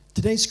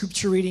Today's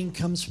scripture reading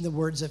comes from the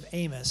words of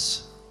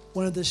Amos,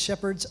 one of the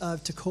shepherds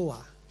of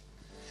Tekoa.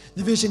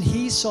 The vision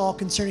he saw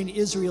concerning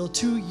Israel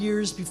 2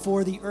 years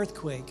before the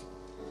earthquake,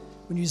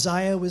 when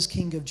Uzziah was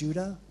king of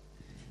Judah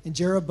and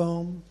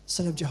Jeroboam,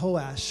 son of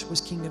Jehoash, was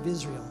king of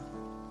Israel.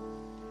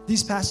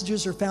 These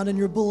passages are found in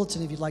your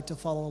bulletin if you'd like to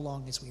follow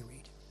along as we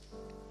read.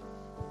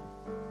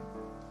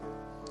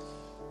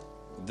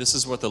 This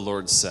is what the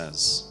Lord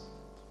says.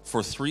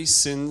 For 3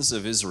 sins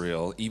of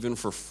Israel, even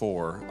for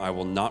 4, I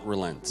will not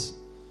relent.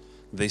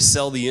 They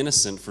sell the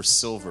innocent for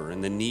silver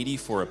and the needy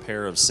for a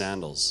pair of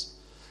sandals.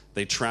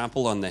 They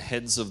trample on the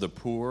heads of the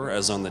poor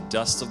as on the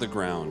dust of the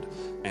ground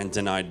and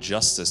deny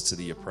justice to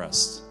the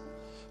oppressed.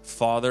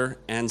 Father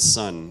and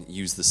son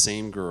use the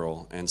same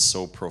girl and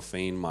so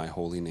profane my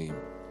holy name.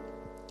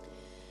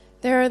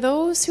 There are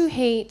those who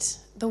hate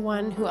the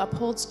one who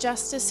upholds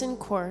justice in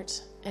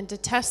court and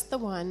detest the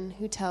one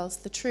who tells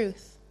the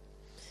truth.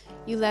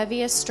 You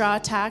levy a straw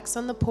tax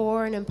on the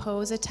poor and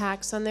impose a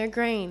tax on their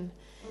grain.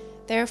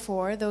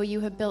 Therefore, though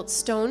you have built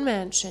stone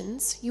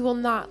mansions, you will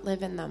not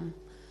live in them.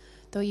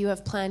 Though you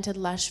have planted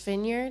lush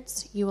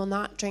vineyards, you will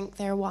not drink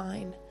their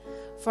wine.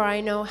 For I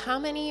know how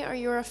many are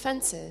your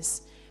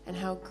offenses and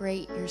how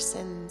great your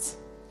sins.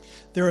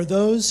 There are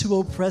those who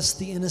oppress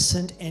the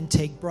innocent and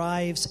take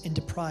bribes and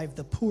deprive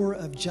the poor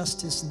of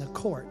justice in the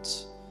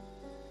courts.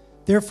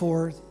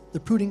 Therefore, the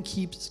prudent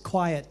keeps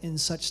quiet in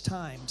such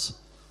times,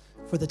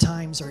 for the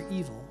times are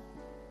evil.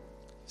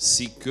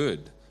 Seek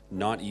good,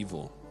 not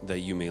evil, that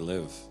you may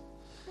live.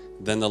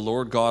 Then the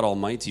Lord God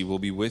Almighty will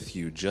be with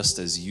you just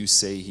as you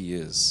say he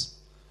is.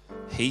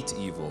 Hate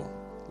evil,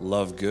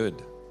 love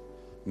good,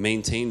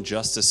 maintain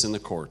justice in the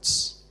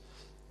courts.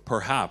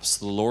 Perhaps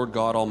the Lord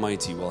God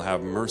Almighty will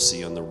have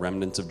mercy on the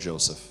remnant of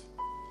Joseph.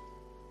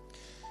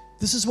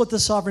 This is what the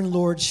sovereign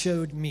Lord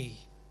showed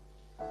me.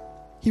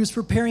 He was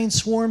preparing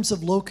swarms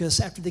of locusts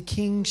after the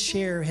king's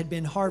share had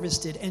been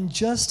harvested, and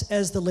just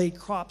as the late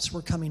crops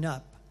were coming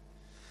up.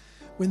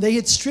 When they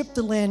had stripped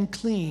the land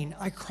clean,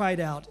 I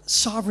cried out,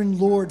 "Sovereign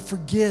Lord,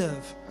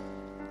 forgive.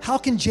 How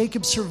can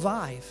Jacob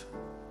survive?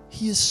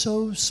 He is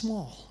so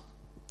small."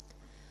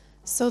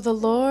 So the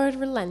Lord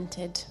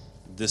relented.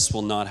 This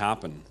will not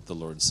happen, the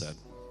Lord said.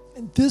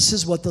 And this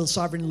is what the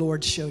sovereign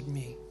Lord showed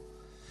me.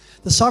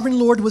 The sovereign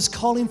Lord was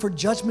calling for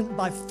judgment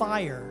by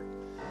fire.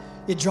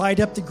 It dried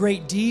up the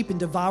great deep and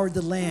devoured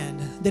the land.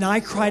 Then I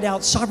cried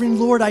out, "Sovereign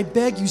Lord, I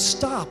beg you,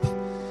 stop.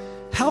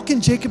 How can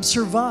Jacob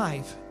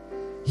survive?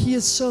 He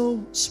is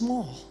so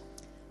small."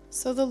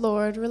 So the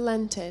Lord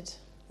relented.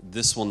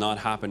 This will not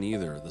happen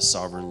either, the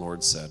sovereign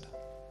Lord said.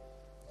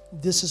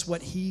 This is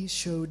what he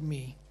showed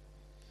me.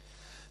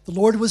 The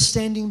Lord was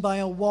standing by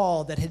a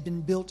wall that had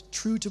been built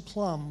true to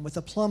plumb, with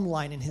a plumb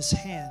line in his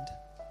hand.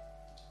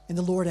 And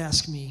the Lord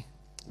asked me,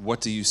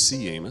 What do you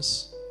see,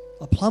 Amos?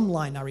 "A plumb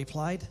line," I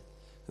replied.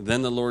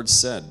 Then the Lord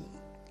said,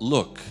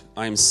 Look,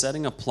 I am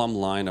setting a plumb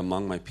line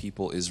among my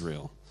people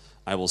Israel.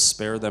 I will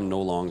spare them no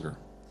longer.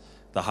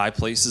 The high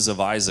places of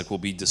Isaac will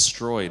be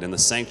destroyed, and the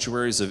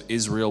sanctuaries of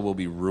Israel will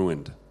be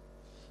ruined.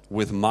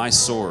 With my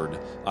sword,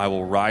 I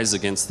will rise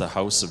against the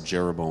house of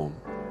Jeroboam.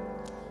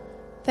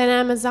 Then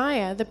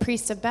Amaziah, the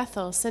priest of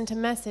Bethel, sent a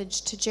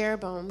message to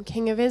Jeroboam,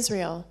 king of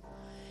Israel.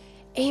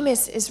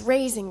 Amos is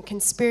raising a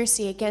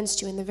conspiracy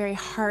against you in the very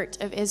heart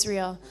of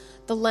Israel.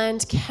 The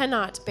land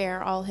cannot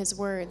bear all his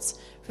words,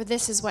 for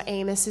this is what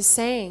Amos is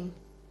saying.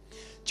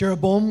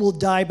 Jeroboam will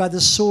die by the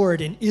sword,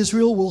 and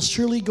Israel will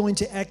surely go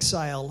into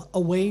exile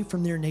away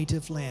from their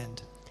native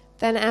land.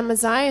 Then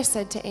Amaziah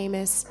said to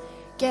Amos,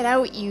 Get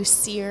out, you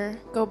seer.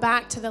 Go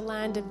back to the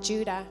land of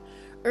Judah.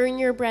 Earn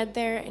your bread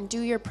there and do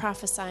your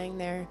prophesying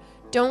there.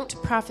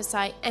 Don't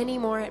prophesy any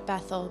more at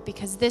Bethel,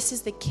 because this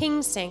is the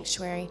king's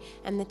sanctuary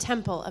and the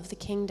temple of the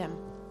kingdom.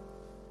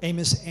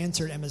 Amos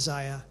answered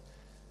Amaziah,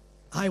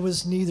 "I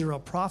was neither a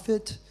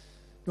prophet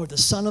nor the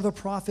son of a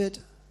prophet,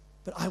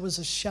 but I was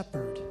a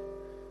shepherd,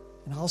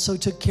 and also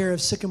took care of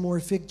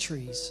sycamore fig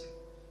trees.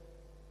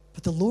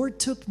 But the Lord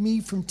took me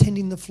from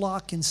tending the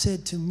flock and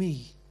said to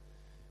me,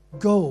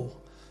 'Go,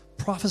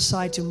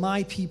 prophesy to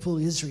my people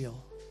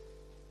Israel.'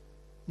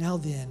 Now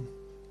then,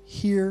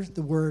 hear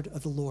the word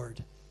of the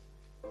Lord.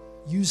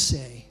 You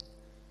say,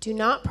 'Do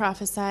not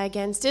prophesy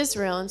against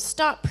Israel and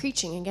stop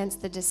preaching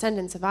against the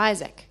descendants of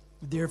Isaac.'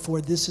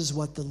 Therefore this is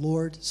what the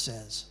Lord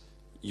says.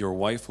 Your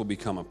wife will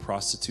become a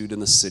prostitute in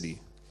the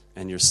city,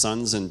 and your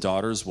sons and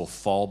daughters will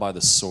fall by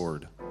the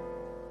sword.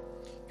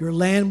 Your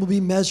land will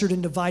be measured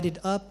and divided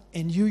up,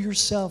 and you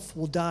yourself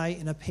will die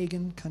in a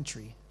pagan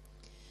country.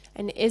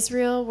 And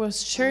Israel will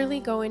surely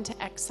go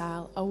into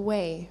exile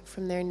away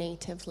from their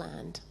native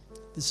land."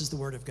 This is the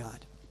word of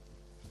God.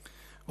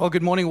 Well,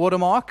 good morning,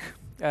 Watermark.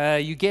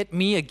 You get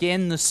me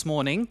again this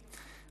morning.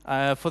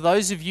 For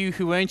those of you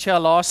who weren't here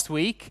last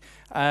week,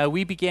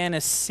 we began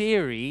a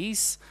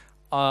series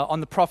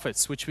on the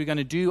prophets, which we're going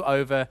to do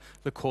over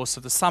the course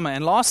of the summer.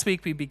 And last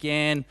week we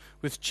began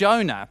with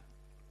Jonah.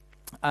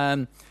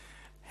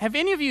 Have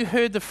any of you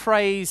heard the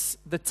phrase,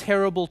 the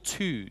terrible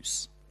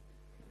twos?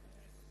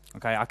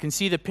 Okay, I can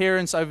see the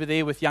parents over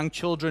there with young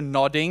children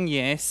nodding,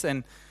 yes,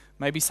 and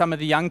Maybe some of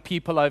the young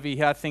people over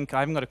here think, I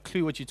haven't got a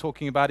clue what you're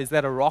talking about. Is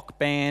that a rock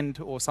band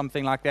or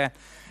something like that?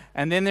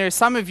 And then there are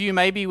some of you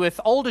maybe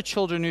with older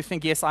children who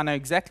think, yes, I know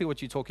exactly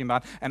what you're talking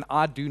about, and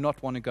I do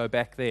not want to go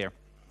back there.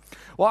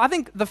 Well, I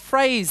think the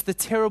phrase, the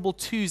terrible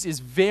twos, is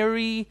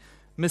very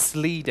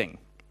misleading.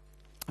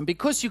 And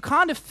because you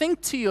kind of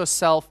think to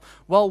yourself,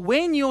 well,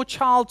 when your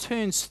child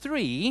turns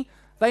 3,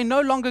 they're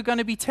no longer going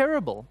to be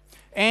terrible.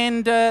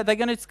 And they're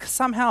going to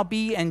somehow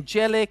be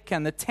angelic,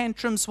 and the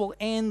tantrums will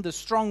end, the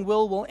strong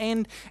will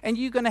end, and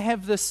you're going to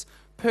have this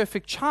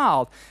perfect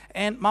child.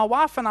 And my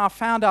wife and I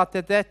found out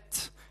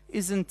that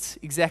isn't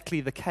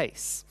exactly the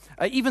case.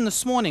 Even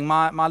this morning,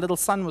 my little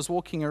son was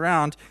walking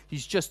around.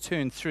 He's just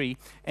turned 3,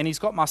 and he's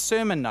got my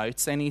sermon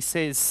notes, and he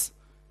says,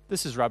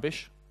 this is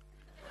rubbish.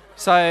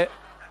 So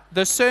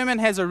the sermon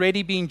has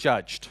already been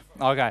judged.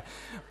 Okay.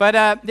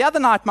 But the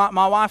other night,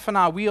 my wife and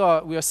I, we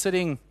are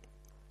sitting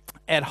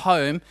at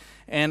home,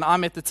 and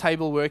I'm at the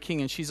table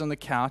working, and she's on the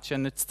couch,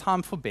 and it's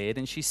time for bed.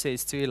 And she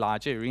says to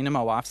Elijah, Irina,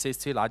 my wife, says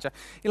to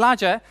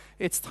Elijah,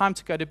 it's time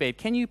to go to bed.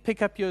 Can you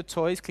pick up your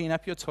toys, clean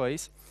up your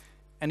toys?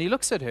 And he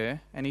looks at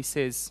her, and he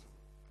says,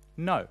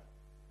 no.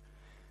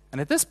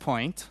 And at this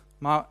point,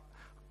 my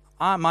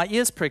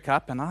ears prick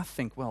up, and I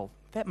think, well,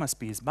 that must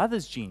be his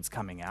mother's genes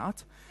coming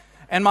out.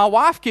 And my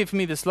wife gives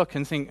me this look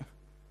and think,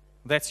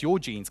 that's your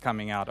genes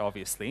coming out,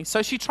 obviously.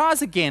 So she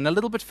tries again, a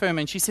little bit firmer,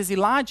 and she says,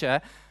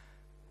 Elijah,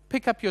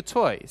 pick up your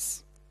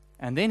toys.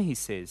 And then he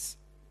says,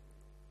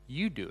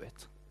 you do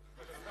it.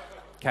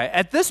 Okay,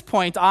 at this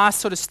point, I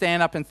sort of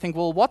stand up and think,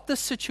 well, what this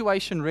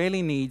situation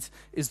really needs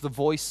is the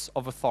voice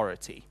of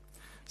authority.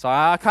 So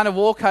I kind of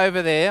walk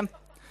over there,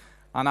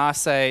 and I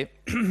say,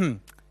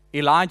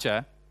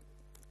 Elijah,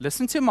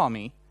 listen to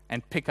mommy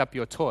and pick up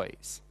your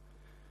toys.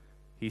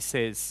 He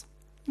says,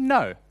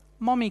 no,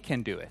 mommy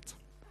can do it.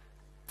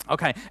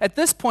 Okay, at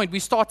this point, we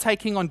start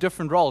taking on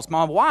different roles.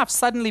 My wife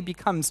suddenly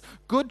becomes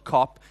good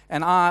cop,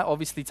 and I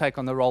obviously take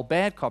on the role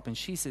bad cop. And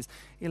she says,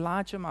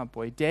 Elijah, my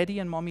boy, daddy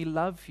and mommy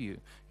love you.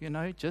 You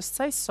know, just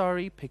say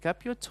sorry, pick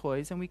up your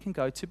toys, and we can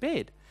go to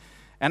bed.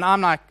 And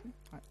I'm like,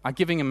 I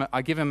give him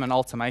an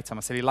ultimatum.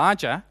 I said,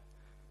 Elijah,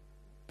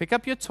 pick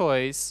up your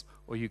toys,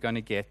 or you're going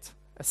to get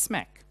a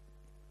smack.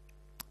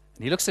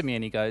 And he looks at me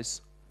and he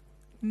goes,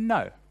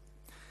 no.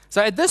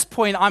 So at this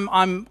point,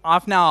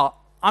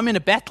 I'm in a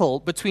battle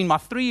between my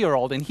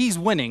 3-year-old, and he's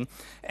winning,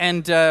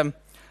 and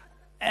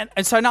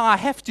so now I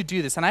have to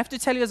do this. And I have to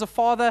tell you, as a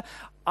father,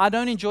 I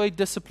don't enjoy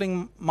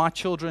disciplining my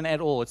children at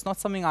all. It's not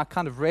something I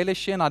kind of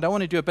relish in. I don't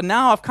want to do it. But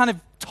now I've kind of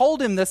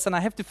told him this, and I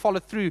have to follow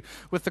through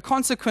with the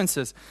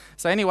consequences.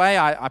 So anyway,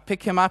 I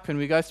pick him up, and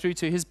we go through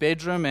to his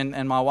bedroom,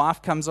 and my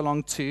wife comes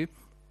along too.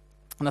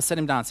 And I set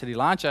him down and said,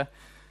 Elijah,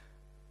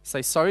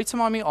 say sorry to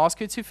mommy, ask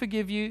her to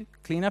forgive you,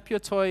 clean up your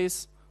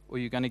toys, or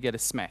you're going to get a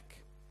smack.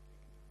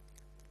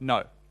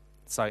 No.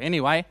 So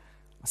anyway,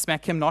 I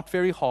smack him not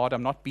very hard.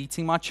 I'm not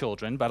beating my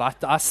children,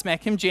 but I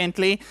smack him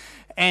gently,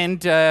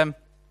 and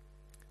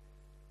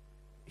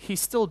he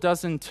still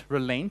doesn't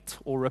relent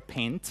or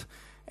repent.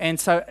 And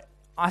so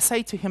I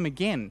say to him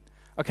again,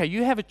 okay,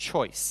 you have a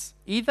choice.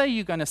 Either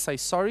you're going to say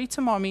sorry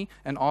to mommy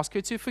and ask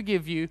her to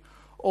forgive you,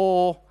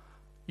 or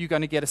you're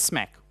going to get a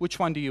smack. Which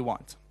one do you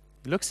want?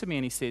 He looks at me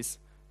and he says,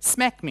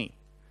 smack me,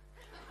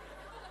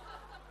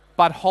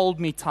 but hold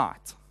me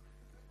tight.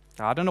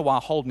 I don't know why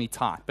hold me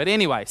tight. But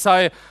anyway,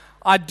 so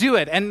I do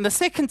it. And the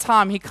second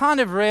time, he kind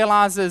of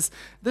realizes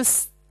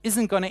this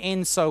isn't going to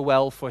end so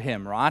well for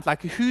him, right?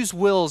 Like, whose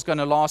will is going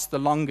to last the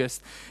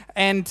longest?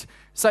 And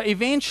so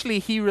eventually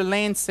he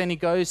relents, and he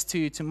goes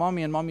to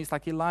mommy, and mommy's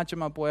like, Elijah,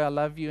 my boy, I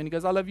love you. And he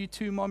goes, I love you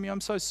too, mommy.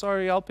 I'm so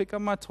sorry. I'll pick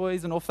up my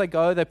toys. And off they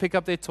go. They pick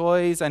up their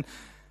toys, and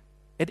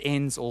it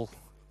ends all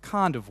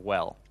kind of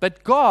well.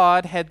 But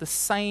God had the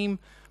same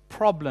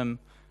problem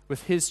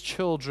with his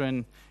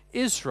children,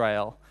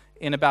 Israel,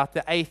 in about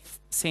the 8th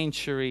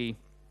century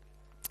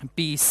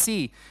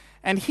BC.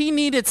 And he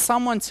needed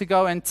someone to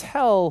go and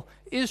tell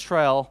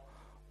Israel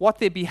what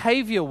their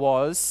behavior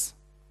was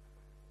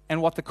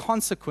and what the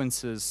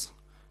consequences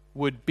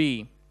would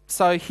be.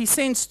 So he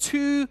sends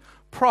 2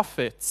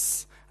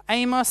 prophets,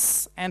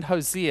 Amos and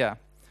Hosea,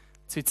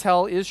 to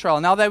tell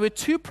Israel. Now, they were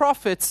 2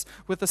 prophets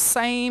with the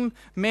same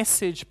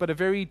message, but a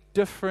very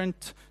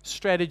different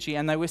strategy,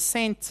 and they were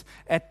sent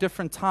at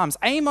different times.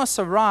 Amos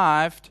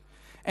arrived,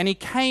 and he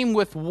came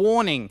with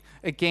warning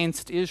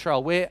against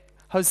Israel, where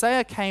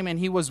Hosea came and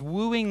he was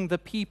wooing the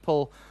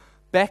people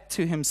back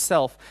to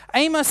himself.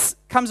 Amos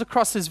comes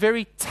across as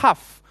very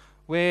tough,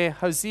 where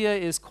Hosea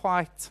is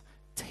quite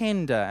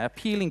tender,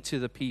 appealing to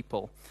the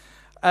people.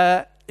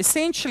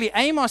 Essentially,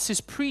 Amos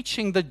is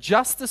preaching the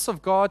justice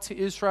of God to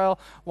Israel,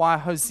 while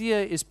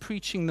Hosea is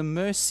preaching the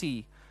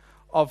mercy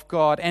of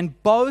God,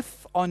 and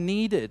both are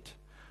needed.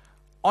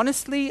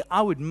 Honestly,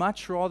 I would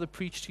much rather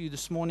preach to you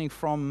this morning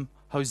from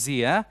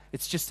Hosea.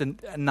 It's just a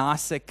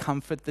nicer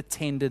comfort, the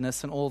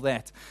tenderness and all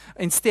that.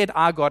 Instead,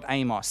 I got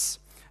Amos.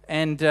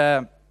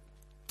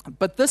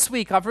 But this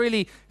week, I've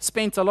really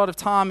spent a lot of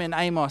time in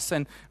Amos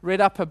and read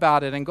up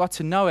about it and got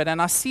to know it.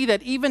 And I see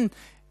that even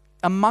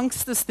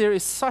amongst this, there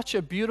is such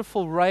a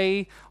beautiful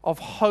ray of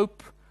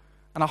hope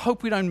And I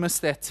hope we don't miss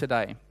that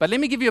today. But let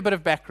me give you a bit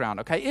of background,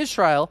 okay?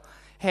 Israel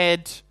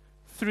had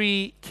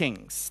 3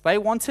 kings. They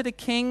wanted a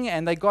king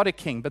and they got a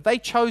king, but they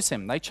chose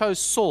him. They chose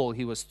Saul.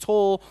 He was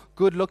tall,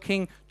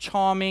 good-looking,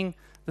 charming,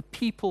 the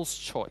people's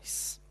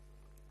choice.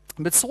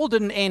 But Saul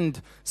didn't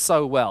end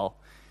so well.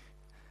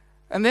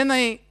 And then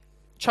they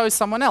chose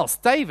someone else,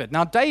 David.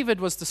 Now, David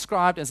was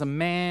described as a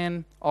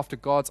man after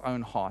God's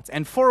own heart.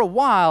 And for a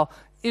while,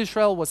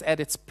 Israel was at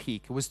its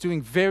peak. It was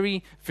doing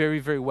very, very,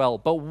 very well.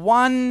 But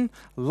one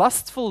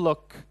lustful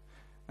look,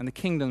 and the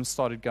kingdom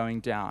started going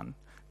down.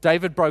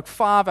 David broke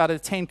 5 out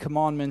of the 10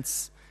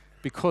 commandments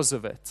because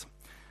of it.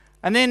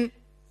 And then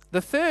the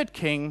 3rd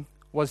king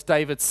was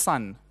David's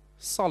son,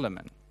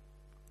 Solomon.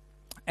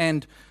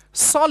 And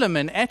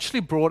Solomon actually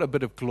brought a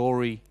bit of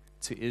glory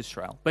to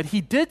Israel. But he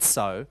did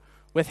so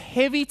with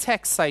heavy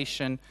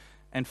taxation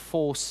and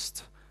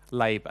forced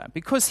labor,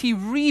 because he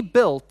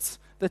rebuilt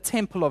the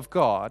temple of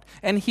God,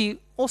 and he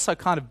also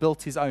kind of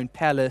built his own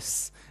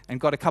palace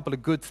and got a couple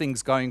of good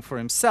things going for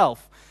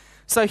himself.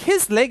 So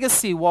his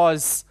legacy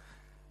was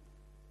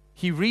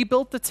he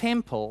rebuilt the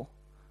temple,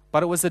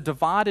 but it was a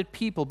divided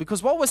people,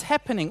 because what was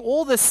happening,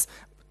 all this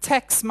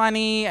tax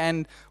money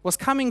and was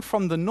coming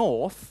from the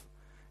north,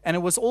 and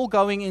it was all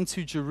going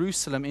into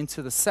Jerusalem,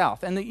 into the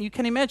south. And you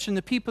can imagine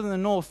the people in the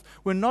north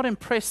were not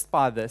impressed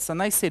by this. And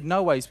they said,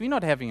 no ways, we're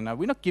not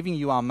giving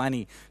you our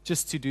money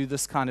just to do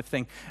this kind of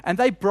thing. And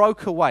they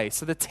broke away.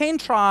 So the 10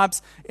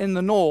 tribes in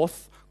the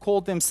north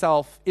called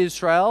themselves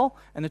Israel.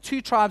 And the 2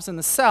 tribes in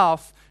the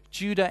south,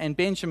 Judah and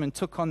Benjamin,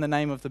 took on the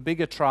name of the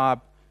bigger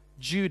tribe,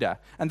 Judah.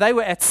 And they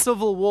were at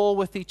civil war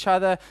with each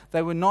other.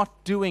 They were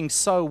not doing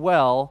so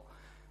well.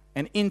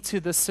 And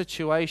into this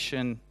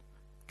situation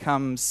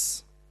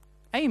comes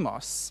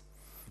Amos.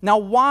 Now,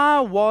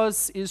 why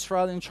was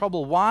Israel in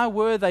trouble? Why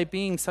were they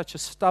being such a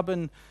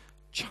stubborn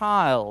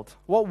child?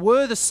 What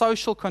were the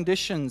social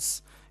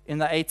conditions in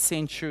the 8th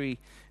century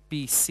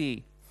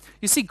BC?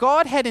 You see,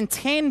 God had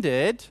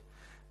intended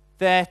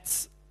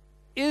that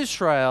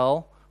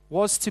Israel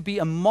was to be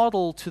a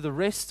model to the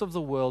rest of the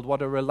world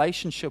what a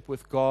relationship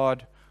with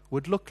God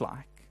would look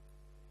like.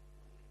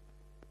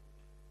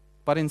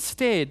 But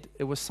instead,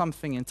 it was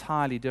something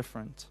entirely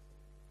different.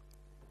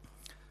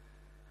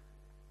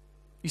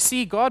 You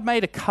see, God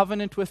made a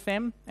covenant with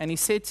them, and he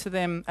said to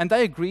them, and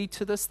they agreed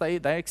to this, they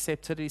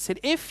accepted it. He said,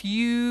 if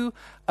you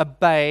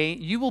obey,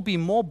 you will be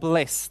more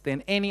blessed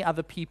than any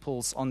other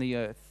peoples on the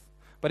earth.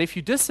 But if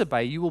you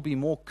disobey, you will be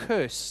more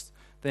cursed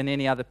than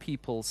any other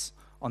peoples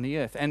on the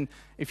earth. And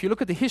if you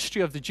look at the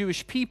history of the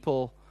Jewish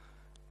people,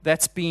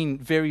 that's been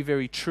very,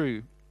 very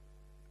true.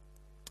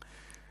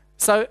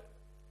 So,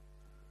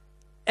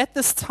 at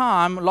this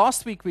time,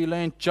 last week we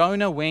learned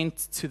Jonah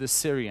went to the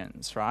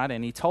Syrians, right?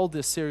 And he told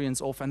the Syrians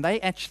off, and they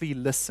actually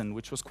listened,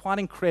 which was quite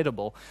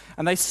incredible.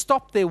 And they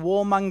stopped their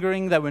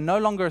warmongering. They were no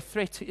longer a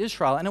threat to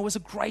Israel, and it was a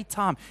great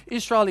time.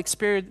 Israel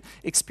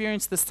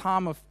experienced this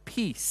time of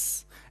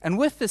peace. And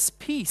with this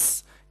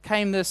peace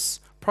came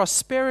this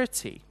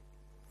prosperity.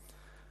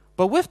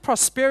 But with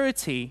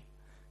prosperity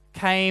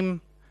came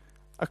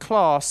a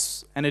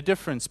class and a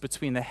difference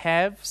between the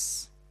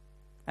haves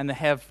and the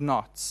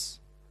have-nots.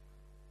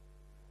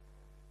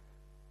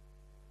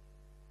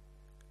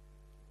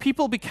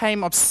 People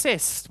became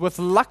obsessed with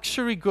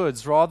luxury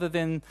goods rather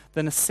than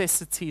the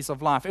necessities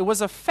of life. It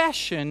was a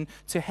fashion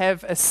to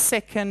have a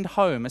second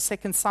home, a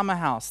second summer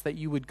house that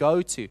you would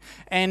go to.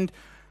 And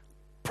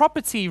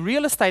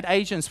real estate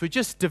agents were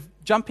just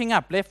jumping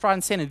up left, right,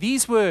 and center.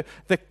 These were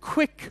the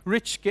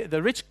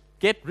rich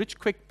get rich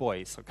quick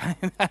boys. Okay,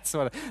 that's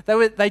what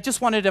they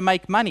just wanted to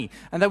make money,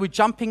 and they were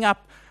jumping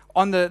up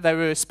they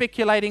were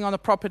speculating on the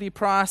property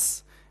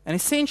price. And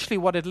essentially,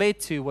 what it led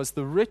to was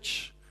the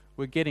rich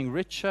were getting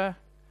richer,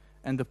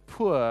 and the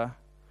poor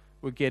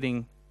were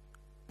getting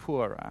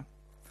poorer.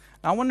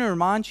 Now, I want to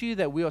remind you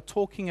that we are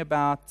talking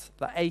about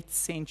the 8th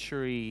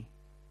century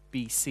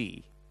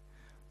BC.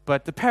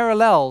 But the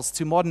parallels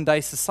to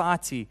modern-day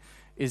society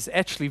is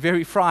actually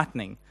very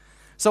frightening.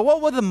 So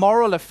what were the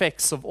moral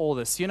effects of all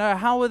this?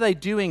 How were they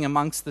doing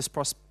amongst this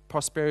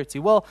prosperity?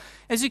 Well,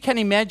 as you can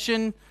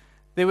imagine,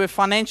 there were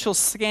financial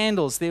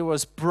scandals, there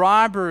was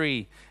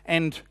bribery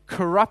and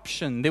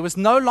corruption. There was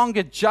no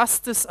longer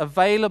justice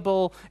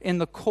available in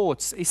the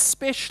courts,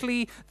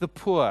 especially the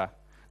poor.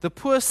 The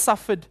poor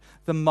suffered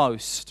the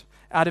most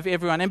out of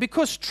everyone. And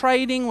because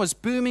trading was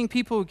booming,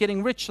 people were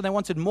getting rich and they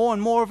wanted more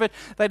and more of it,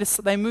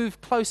 they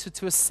moved closer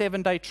to a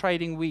 7-day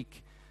trading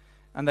week.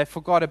 And they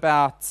forgot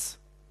about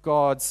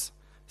God's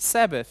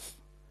Sabbath.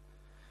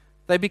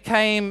 They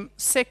became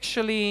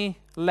sexually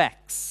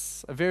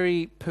lax, a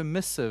very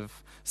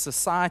permissive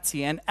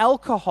society, and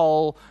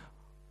alcohol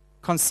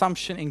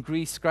consumption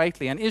increased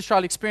greatly. And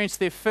Israel experienced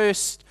their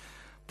first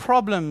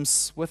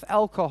problems with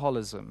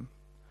alcoholism.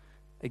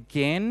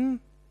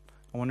 Again,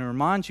 I want to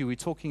remind you, we're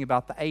talking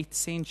about the 8th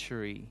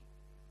century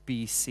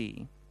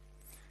BC.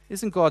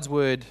 Isn't God's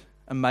word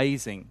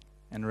amazing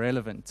and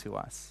relevant to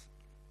us?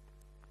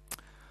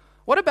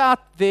 What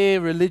about their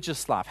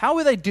religious life? How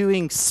were they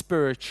doing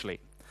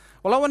spiritually?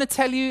 Well, I want to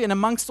tell you, in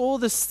amongst all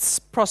this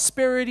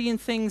prosperity and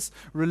things,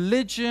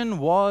 religion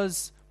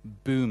was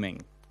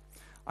booming.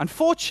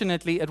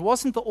 Unfortunately, it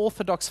wasn't the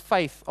orthodox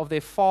faith of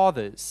their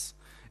fathers.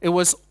 It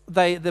was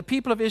the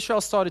people of Israel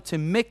started to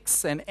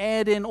mix and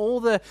add in all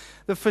the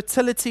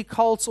fertility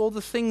cults, all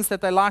the things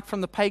that they liked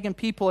from the pagan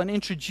people, and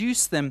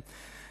introduce them.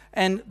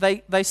 And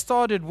they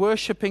started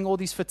worshipping all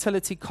these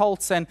fertility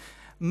cults, and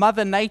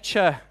Mother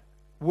Nature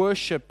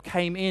worship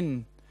came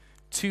in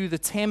to the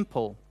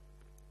temple.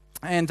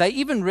 And they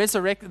even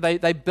resurrected,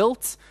 they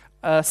built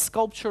a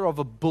sculpture of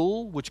a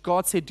bull, which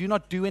God said, do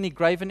not do any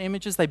graven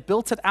images. They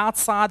built it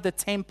outside the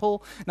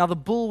temple. Now, the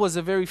bull was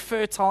a very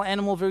fertile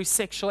animal, very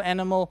sexual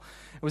animal.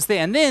 It was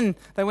there. And then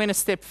they went a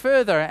step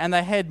further, and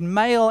they had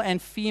male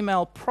and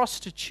female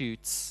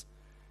prostitutes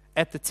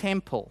at the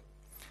temple.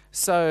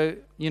 So,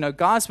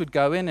 guys would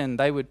go in, and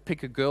they would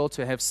pick a girl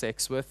to have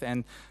sex with,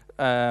 and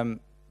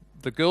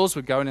the girls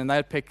would go in, and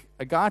they'd pick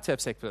a guy to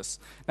have sex with.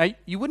 Now,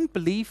 you wouldn't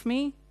believe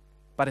me,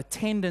 but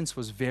attendance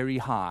was very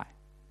high.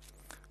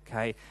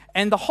 Okay?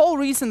 And the whole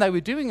reason they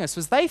were doing this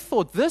was they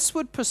thought this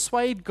would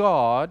persuade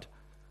God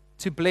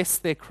to bless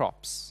their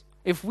crops.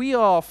 If we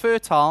are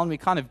fertile and we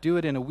kind of do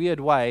it in a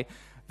weird way,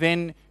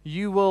 then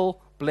you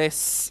will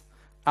bless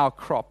our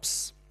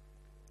crops.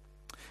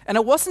 And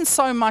it wasn't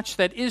so much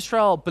that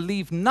Israel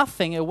believed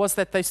nothing, it was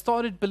that they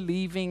started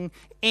believing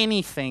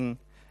anything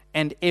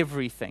and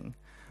everything.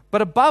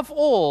 But above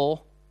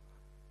all,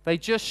 they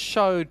just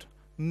showed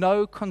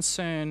no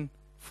concern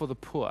for the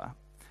poor.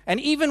 And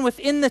even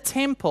within the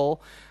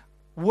temple,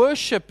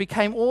 worship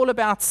became all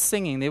about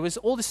singing. There was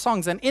all the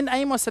songs. And in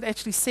Amos, it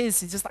actually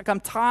says, it's just like,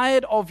 I'm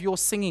tired of your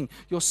singing.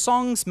 Your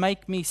songs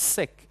make me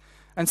sick.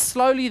 And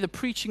slowly the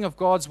preaching of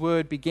God's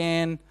word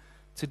began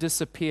to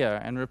disappear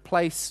and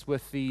replaced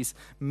with these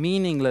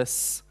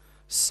meaningless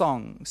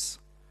songs.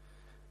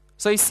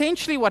 So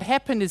essentially what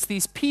happened is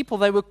these people,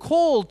 they were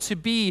called to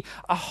be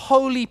a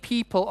holy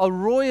people, a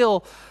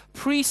royal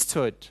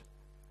priesthood.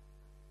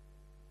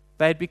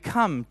 They had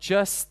become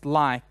just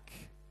like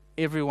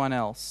everyone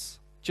else,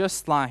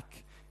 just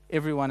like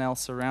everyone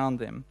else around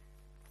them.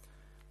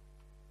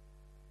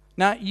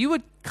 Now, you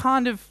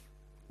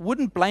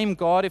wouldn't blame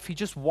God if he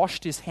just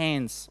washed his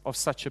hands of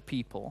such a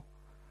people,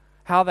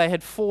 how they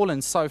had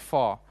fallen so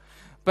far.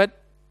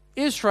 But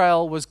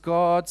Israel was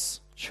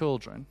God's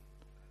children.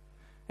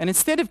 And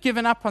instead of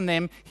giving up on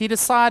them, he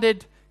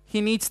decided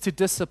he needs to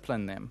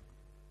discipline them.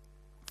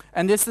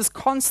 And there's this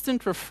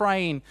constant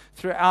refrain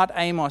throughout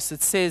Amos.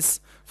 It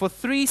says, for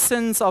 3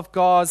 sins of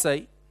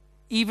Gaza,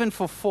 even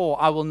for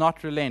 4, I will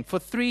not relent. For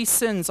 3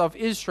 sins of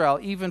Israel,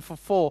 even for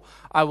 4,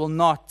 I will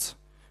not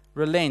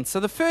relent. So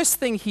the first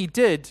thing he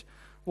did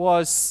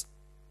was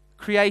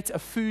create a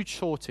food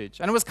shortage.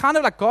 And it was kind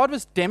of like God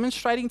was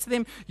demonstrating to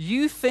them,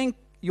 you think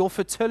your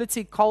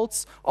fertility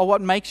cults are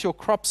what makes your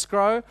crops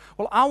grow?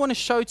 Well, I want to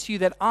show to you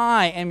that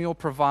I am your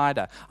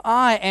provider.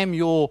 I am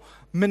your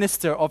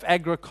minister of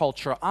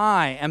agriculture.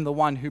 I am the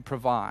one who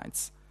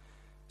provides.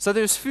 So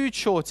there's food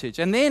shortage.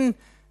 And then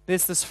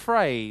there's this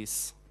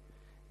phrase,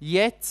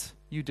 yet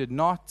you did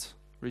not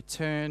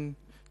return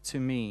to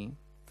me.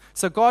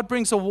 So God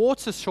brings a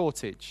water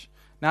shortage.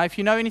 Now, if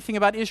you know anything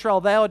about Israel,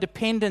 they are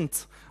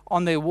dependent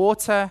on their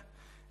water.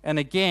 And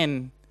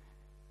again,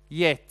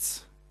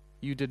 yet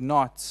you did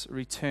not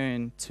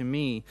return to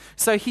me.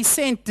 So he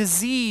sent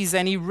disease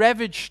and he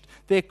ravaged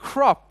their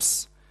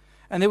crops.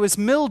 And there was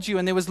mildew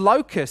and there was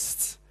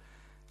locusts.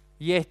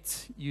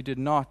 Yet you did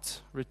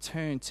not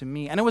return to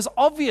me. And it was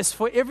obvious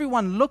for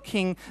everyone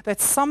looking that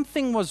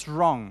something was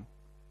wrong.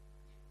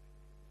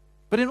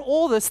 But in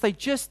all this, they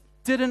just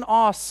didn't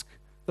ask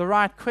the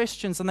right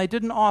questions and they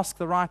didn't ask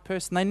the right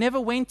person. They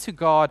never went to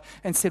God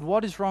and said,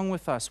 what is wrong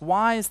with us?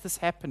 Why is this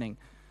happening?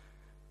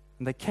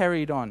 And they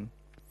carried on.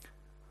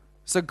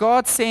 So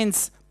God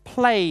sends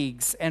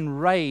plagues and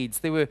raids.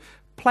 There were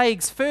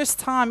plagues. First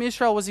time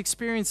Israel was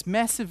experienced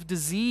massive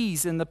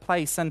disease in the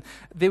place. And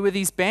there were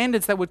these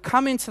bandits that would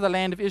come into the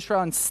land of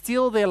Israel and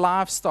steal their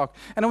livestock.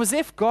 And it was as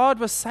if God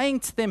was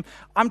saying to them,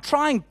 I'm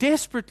trying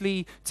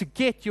desperately to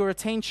get your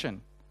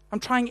attention. I'm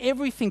trying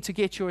everything to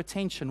get your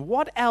attention.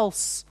 What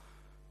else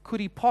could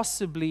he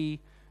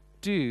possibly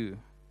do?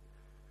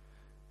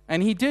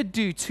 And he did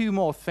do 2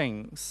 more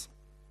things.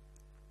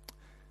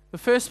 The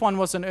first one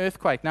was an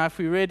earthquake. Now, if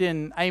we read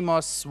in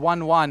Amos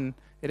 1:1,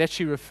 it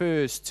actually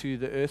refers to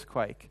the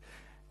earthquake.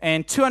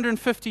 And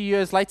 250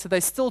 years later, they're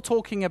still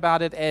talking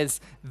about it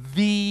as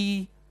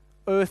the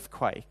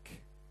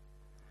earthquake.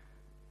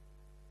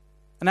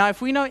 Now, if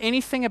we know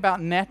anything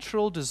about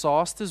natural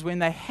disasters, when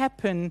they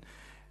happen,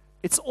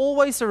 it's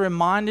always a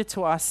reminder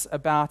to us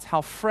about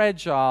how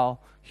fragile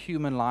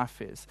human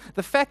life is.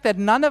 The fact that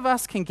none of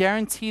us can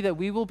guarantee that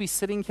we will be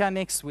sitting here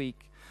next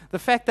week. The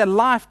fact that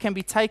life can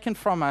be taken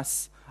from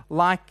us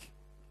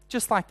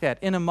just like that,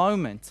 in a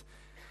moment.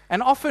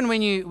 And often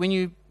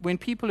when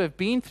people have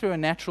been through a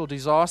natural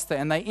disaster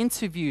and they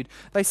interviewed,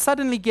 they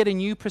suddenly get a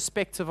new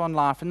perspective on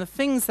life. And the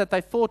things that they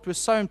thought were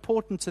so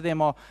important to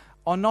them are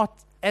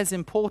not as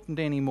important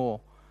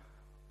anymore.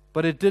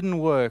 But it didn't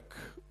work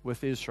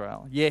with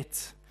Israel.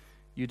 Yet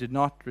you did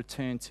not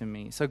return to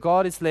me. So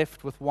God is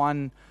left with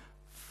one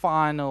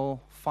final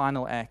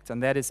act,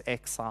 and that is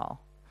exile.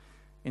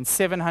 In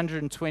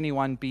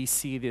 721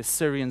 BC, the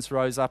Assyrians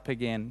rose up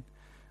again,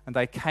 and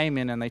they came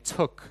in and they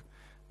took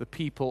the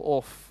people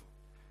off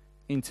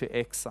into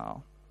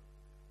exile.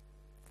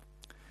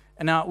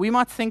 And now, we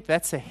might think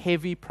that's a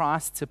heavy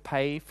price to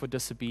pay for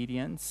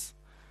disobedience,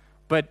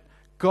 but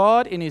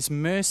God in His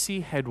mercy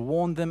had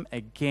warned them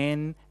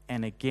again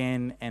and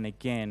again and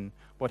again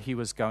what He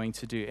was going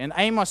to do. In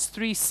Amos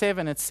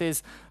 3:7, it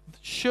says,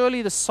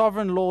 "Surely the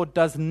sovereign Lord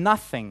does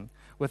nothing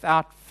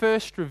without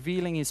first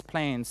revealing His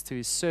plans to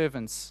His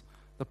servants,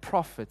 the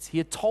prophets." He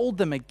had told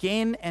them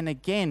again and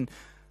again,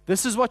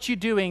 this is what you're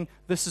doing,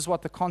 this is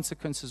what the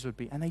consequences would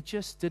be. And they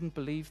just didn't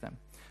believe them.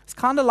 It's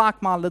kind of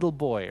like my little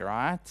boy,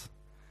 right?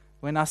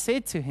 When I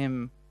said to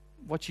him,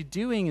 what you're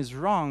doing is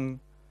wrong,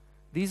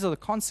 these are the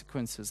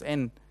consequences.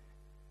 And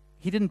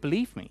he didn't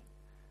believe me.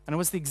 And it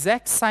was the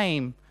exact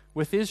same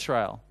with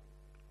Israel.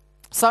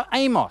 So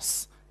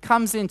Amos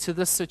comes into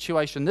this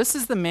situation. This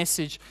is the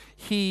message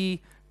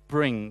he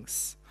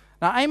brings.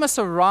 Now, Amos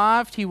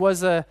arrived. He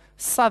was a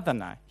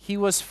southerner. He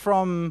was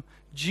from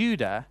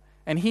Judah,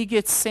 and he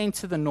gets sent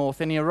to the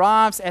north, and he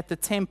arrives at the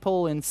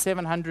temple in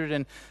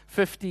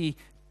 750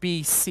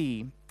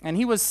 BC. And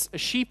he was a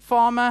sheep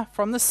farmer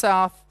from the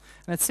south,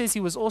 and it says he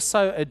was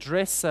also a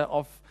dresser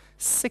of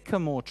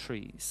sycamore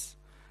trees.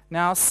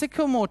 Now,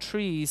 sycamore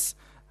trees,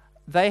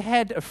 they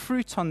had a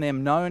fruit on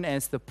them known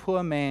as the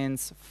poor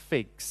man's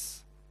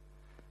figs.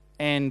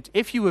 And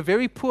if you were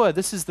very poor,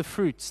 this is the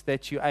fruits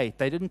that you ate.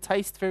 They didn't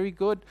taste very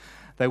good.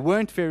 They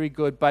weren't very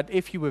good. But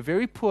if you were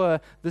very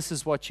poor, this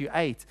is what you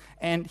ate.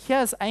 And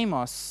here's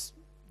Amos.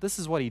 This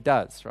is what he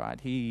does, right?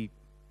 He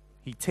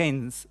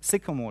tends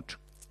sycamore trees.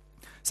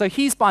 So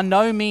he's by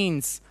no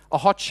means a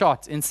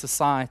hotshot in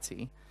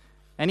society.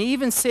 And he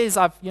even says,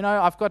 I've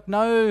got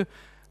no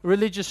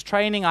religious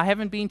training. I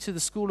haven't been to the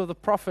school of the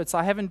prophets.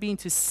 I haven't been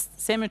to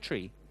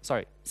seminary.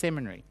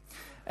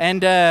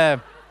 And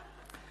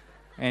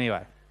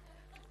anyway.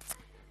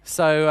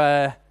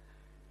 So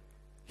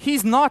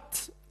he's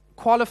not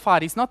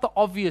qualified. He's not the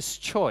obvious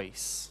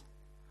choice.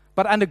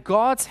 But under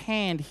God's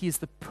hand, he is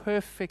the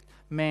perfect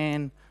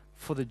man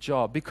for the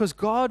job. Because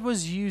God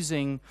was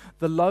using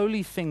the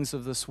lowly things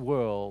of this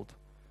world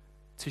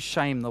to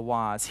shame the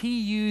wise. He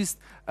used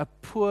a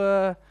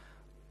poor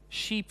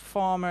sheep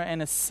farmer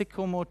and a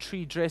sycamore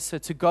tree dresser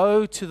to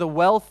go to the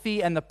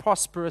wealthy and the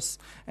prosperous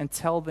and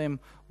tell them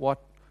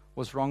what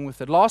was wrong with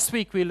it. Last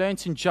week we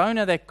learned in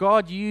Jonah that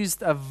God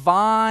used a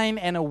vine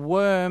and a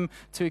worm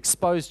to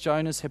expose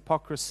Jonah's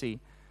hypocrisy.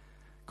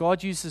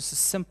 God uses the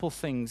simple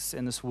things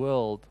in this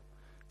world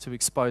to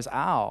expose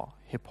our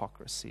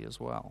hypocrisy as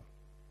well.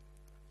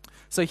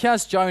 So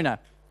here's Jonah.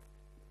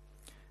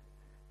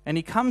 And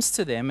he comes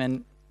to them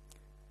and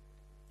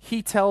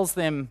he tells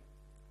them,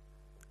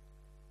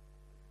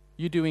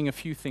 you're doing a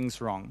few things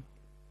wrong.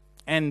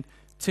 And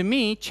to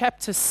me,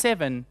 chapter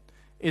 7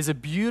 is a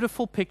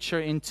beautiful picture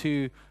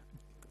into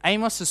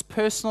Amos's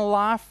personal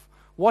life,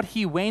 what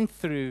he went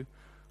through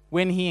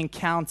when he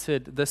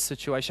encountered this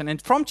situation. And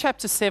from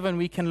chapter 7,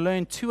 we can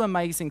learn two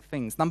amazing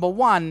things. Number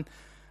one,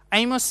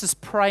 Amos's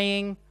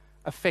praying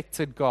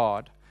affected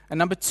God. And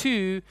number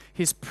two,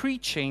 his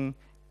preaching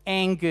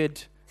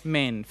angered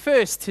men.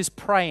 First, his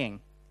praying.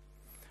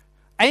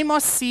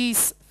 Amos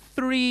sees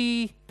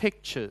three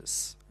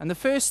pictures. And the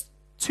first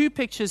two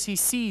pictures he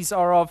sees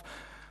are of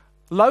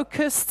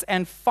locusts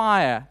and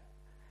fire.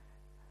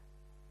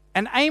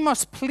 And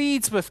Amos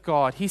pleads with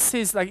God. He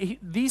says,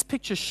 these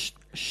pictures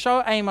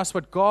show Amos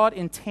what God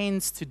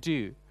intends to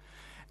do.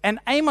 And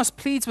Amos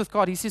pleads with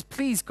God. He says,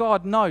 please,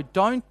 God, no,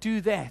 don't do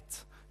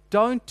that.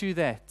 Don't do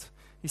that.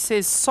 He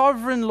says,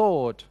 Sovereign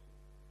Lord,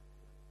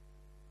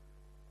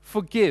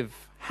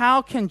 forgive.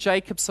 How can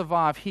Jacob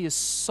survive? He is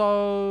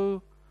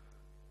so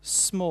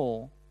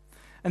small.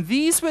 And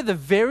these were the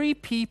very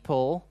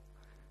people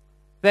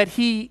that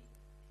he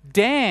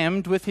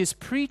damned with his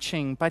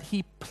preaching, but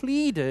he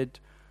pleaded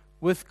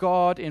with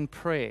God in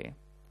prayer.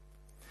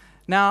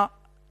 Now,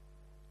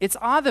 it's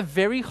either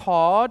very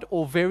hard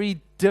or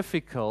very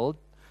difficult.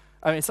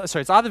 It's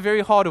either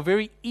very hard or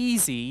very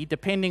easy,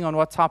 depending on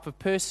what type of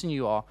person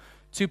you are,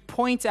 to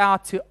point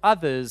out to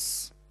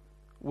others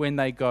when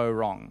they go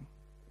wrong.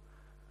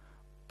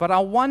 But I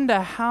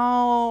wonder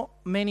how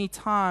many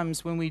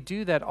times when we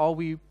do that, are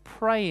we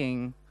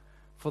praying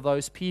for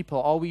those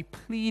people? Are we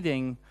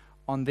pleading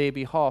on their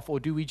behalf? Or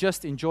do we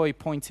just enjoy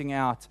pointing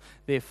out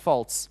their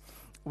faults?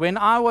 When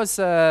I was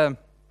a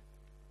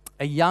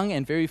young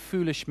and very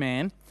foolish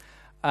man,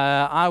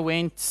 I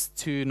went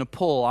to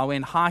Nepal. I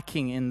went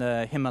hiking in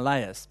the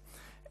Himalayas.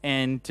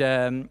 And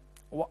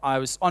I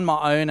was on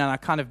my own, and I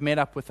kind of met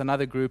up with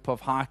another group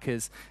of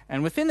hikers.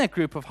 And within that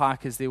group of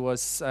hikers, there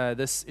was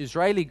this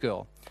Israeli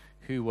girl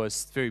who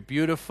was very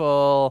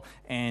beautiful,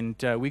 and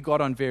we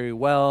got on very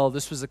well.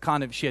 This was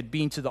she had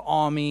been to the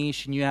army,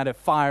 she knew how to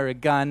fire a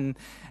gun,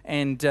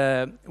 and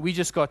we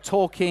just got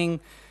talking.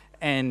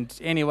 And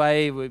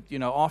anyway,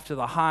 after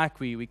the hike,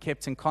 we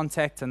kept in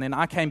contact. And then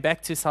I came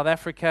back to South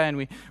Africa, and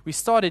we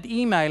started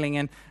emailing.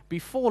 And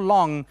before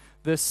long,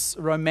 this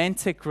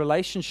romantic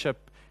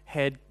relationship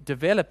had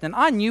developed. And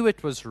I knew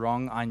it was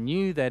wrong. I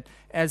knew that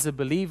as a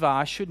believer,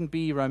 I shouldn't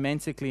be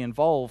romantically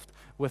involved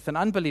with an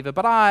unbeliever.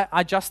 But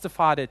I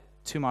justified it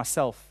to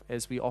myself,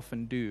 as we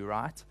often do,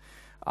 right?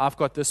 I've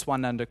got this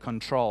one under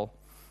control.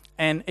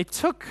 And it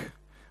took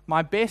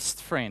my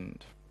best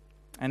friend,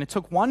 and it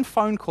took one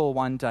phone call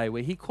one day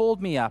where he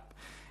called me up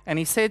and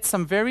he said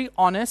some very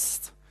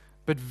honest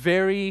but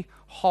very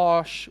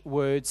harsh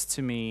words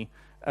to me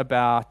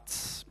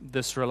about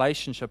this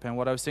relationship and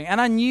what I was doing. And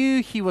I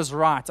knew he was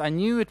right. I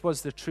knew it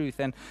was the truth.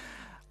 And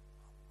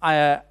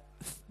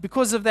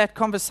because of that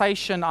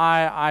conversation,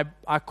 I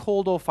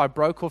called off, I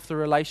broke off the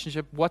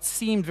relationship, what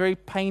seemed very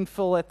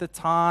painful at the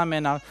time,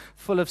 and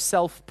full of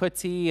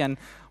self-pity and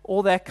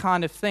all that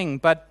kind of thing.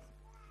 But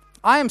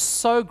I am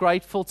so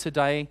grateful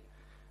today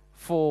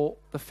for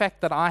the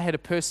fact that I had a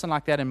person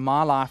like that in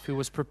my life who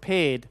was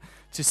prepared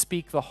to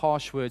speak the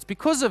harsh words.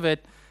 Because of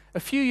it, a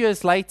few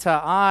years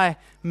later, I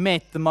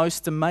met the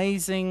most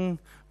amazing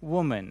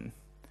woman.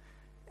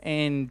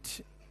 And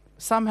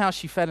somehow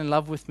she fell in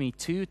love with me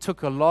too. It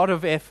took a lot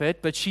of effort,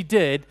 but she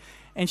did.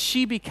 And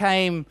she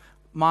became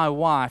my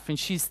wife. And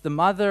she's the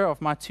mother of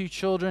my 2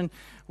 children.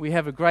 We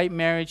have a great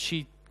marriage.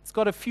 She's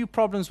got a few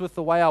problems with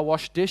the way I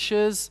wash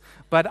dishes.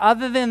 But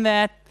other than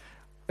that,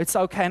 it's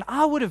okay. And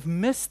I would have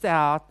missed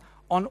out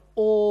on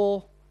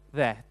all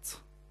that.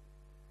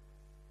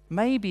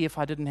 Maybe if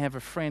I didn't have a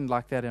friend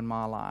like that in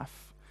my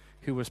life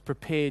who was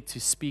prepared to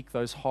speak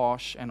those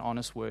harsh and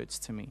honest words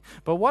to me.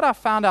 But what I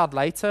found out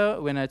later,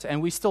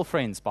 and we're still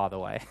friends, by the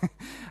way,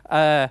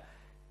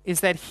 is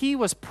that he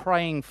was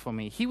praying for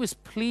me. He was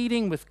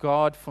pleading with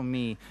God for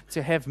me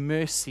to have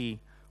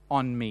mercy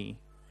on me.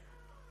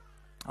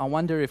 I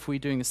wonder if we're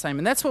doing the same.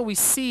 And that's what we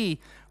see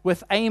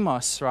with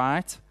Amos,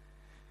 right?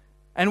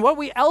 And what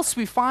else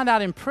we find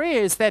out in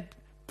prayer is that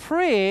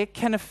prayer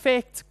can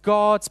affect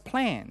God's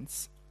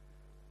plans.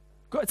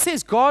 It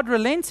says God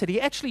relented.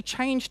 He actually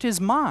changed his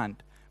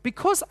mind.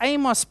 Because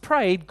Amos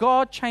prayed,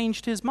 God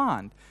changed his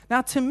mind.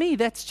 Now, to me,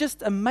 that's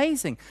just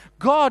amazing.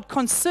 God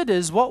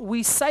considers what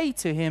we say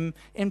to him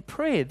in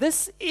prayer.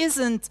 This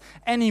isn't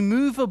an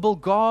immovable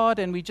God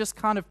and we just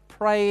kind of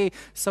pray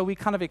so we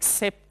kind of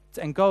accept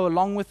and go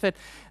along with it.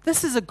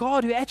 This is a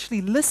God who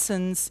actually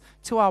listens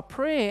to our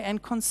prayer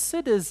and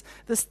considers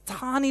this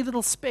tiny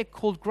little speck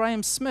called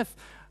Graham Smith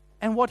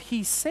and what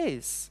he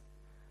says.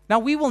 Now,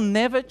 we will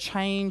never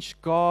change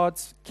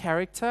God's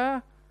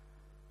character,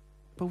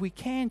 but we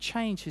can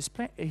change his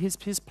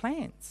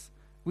plans.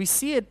 We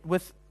see it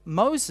with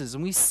Moses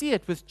and we see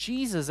it with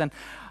Jesus. And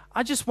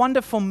I just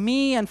wonder, for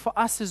me and for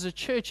us as a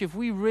church, if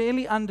we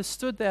really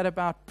understood that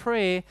about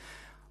prayer,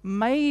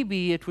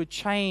 maybe it would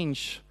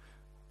change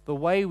the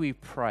way we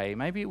pray.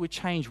 Maybe it would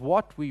change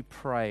what we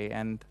pray.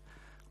 And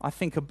I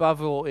think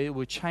above all, it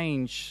would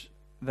change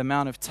the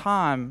amount of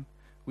time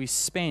we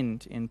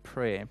spend in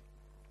prayer.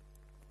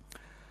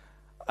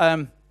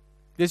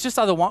 There's just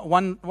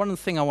one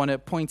thing I want to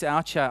point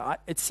out here.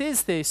 It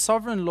says there,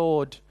 Sovereign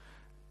Lord,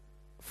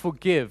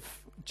 forgive.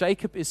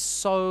 Jacob is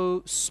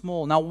so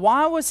small. Now,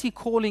 why was he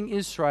calling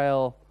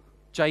Israel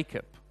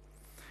Jacob?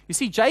 You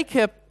see,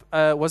 Jacob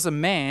was a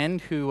man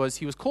he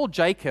was called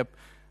Jacob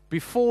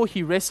before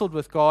he wrestled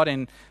with God,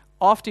 and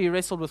after he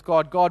wrestled with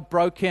God, God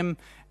broke him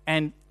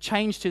and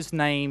changed his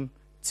name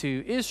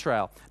to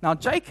Israel. Now,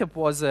 Jacob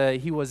was a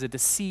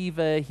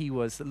deceiver. He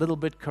was a little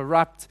bit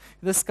corrupt.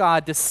 This guy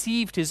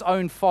deceived his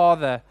own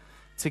father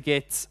to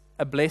get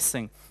a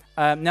blessing.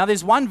 Now,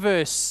 there's one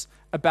verse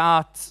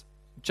about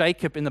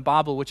Jacob in the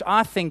Bible which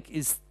I think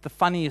is the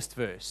funniest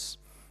verse.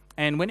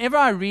 And whenever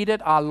I read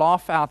it, I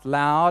laugh out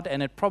loud,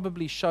 and it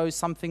probably shows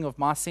something of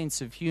my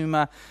sense of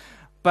humor.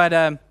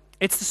 But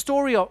it's the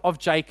story of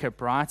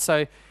Jacob, right?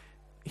 So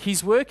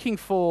he's working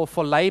for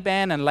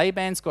Laban, and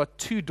Laban's got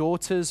 2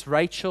 daughters,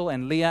 Rachel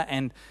and Leah,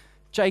 and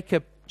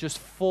Jacob just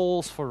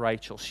falls for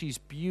Rachel. She's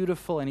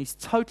beautiful, and he's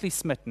totally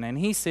smitten. And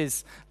he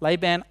says,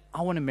 Laban,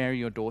 I want to marry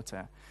your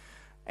daughter.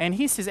 And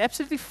he says,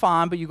 absolutely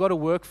fine, but you've got to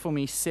work for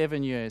me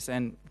 7 years.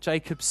 And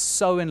Jacob's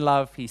so in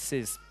love, he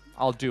says,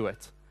 I'll do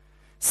it.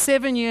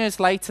 7 years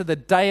later, the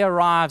day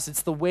arrives.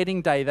 It's the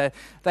wedding day.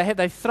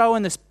 They throw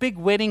in this big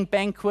wedding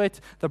banquet.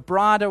 The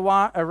bride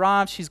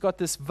arrives. She's got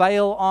this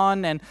veil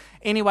on. And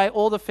anyway,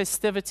 all the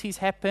festivities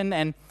happen.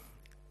 And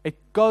it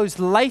goes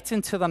late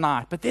into the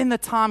night. But then the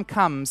time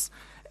comes,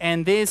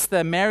 and there's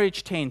the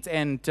marriage tent.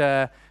 And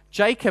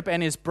Jacob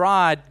and his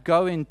bride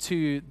go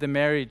into the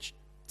marriage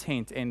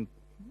tent. And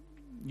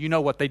you know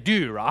what they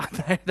do, right?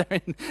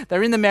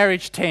 They're in the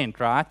marriage tent,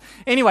 right?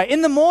 Anyway,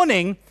 in the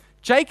morning,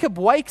 Jacob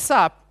wakes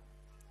up.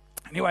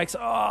 And he wakes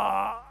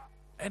up,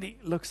 and he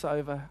looks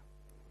over.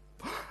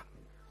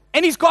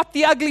 And he's got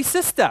the ugly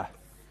sister.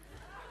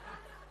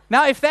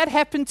 Now, if that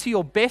happened to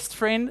your best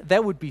friend,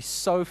 that would be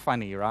so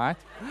funny, right?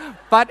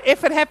 But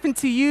if it happened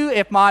to you,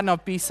 it might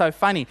not be so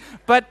funny.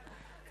 But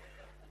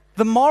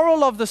the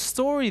moral of the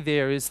story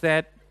there is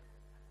that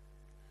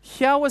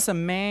here was a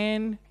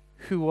man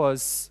who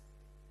was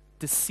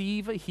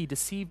deceiver. He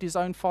deceived his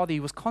own father. He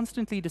was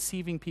constantly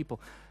deceiving people.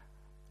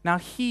 Now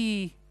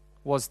he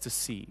was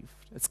deceived.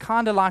 It's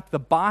kind of like the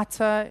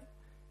biter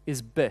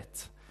is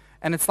bit.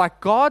 And it's like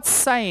God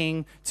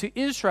saying to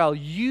Israel,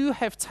 you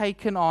have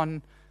taken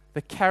on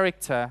the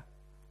character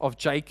of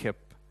Jacob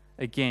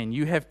again.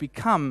 You have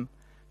become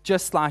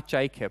just like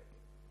Jacob.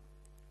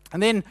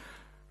 And then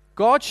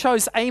God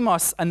shows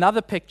Amos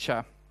another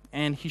picture,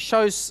 and he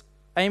shows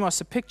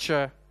Amos a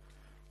picture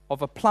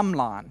of a plumb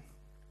line.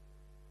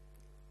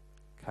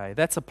 Okay,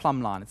 that's a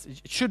plumb line.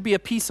 It should be a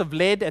piece of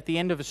lead at the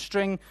end of a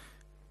string.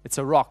 It's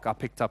a rock I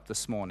picked up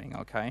this morning,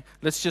 okay?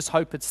 Let's just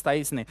hope it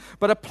stays in there.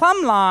 But a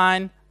plumb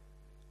line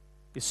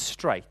is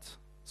straight.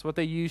 It's what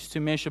they used to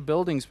measure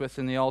buildings with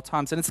in the old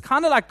times. And it's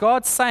kind of like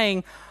God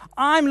saying,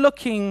 I'm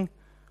looking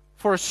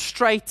for a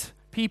straight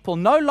people.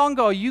 No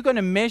longer are you going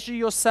to measure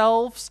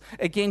yourselves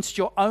against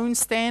your own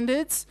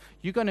standards.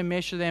 You're going to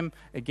measure them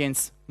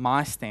against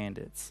my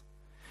standards.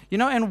 You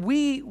know, and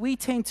we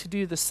tend to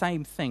do the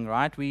same thing,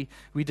 right? We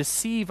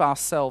deceive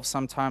ourselves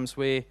sometimes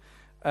where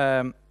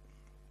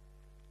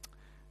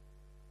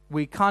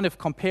we kind of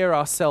compare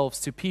ourselves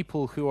to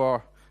people who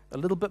are a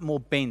little bit more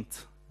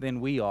bent than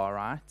we are,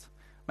 right?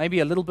 Maybe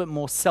a little bit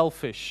more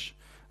selfish,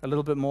 a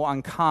little bit more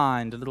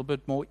unkind, a little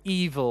bit more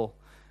evil,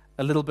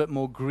 a little bit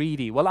more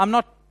greedy. Well, I'm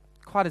not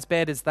quite as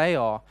bad as they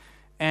are.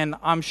 And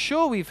I'm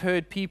sure we've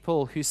heard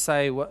people who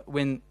say,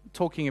 when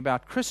talking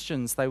about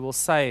Christians, they will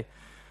say,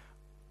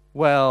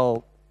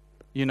 well,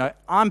 you know,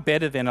 I'm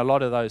better than a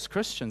lot of those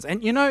Christians.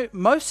 And, you know,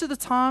 most of the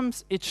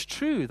times it's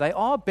true. They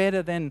are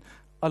better than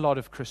a lot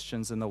of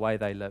Christians in the way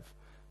they live.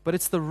 But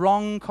it's the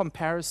wrong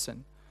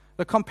comparison.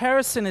 The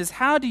comparison is,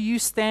 how do you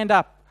stand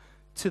up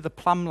to the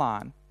plumb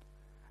line?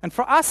 And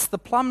for us, the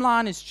plumb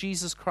line is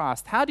Jesus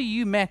Christ. How do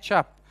you match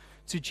up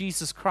to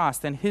Jesus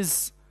Christ and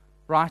his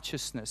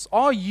righteousness?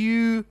 Are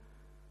you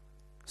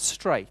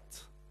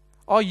straight?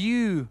 Are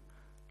you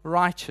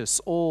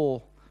righteous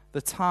all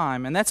the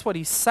time? And that's what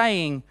he's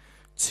saying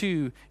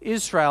to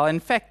Israel. In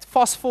fact,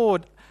 fast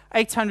forward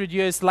 800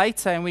 years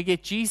later, and we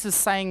get Jesus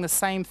saying the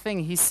same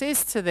thing. He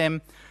says to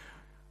them,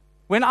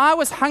 when I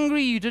was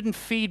hungry, you didn't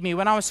feed me.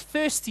 When I was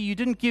thirsty, you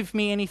didn't give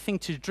me anything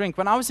to drink.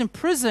 When I was in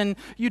prison,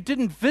 you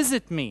didn't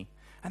visit me.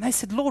 And they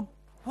said, Lord,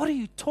 what are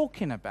you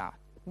talking about?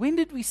 When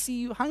did we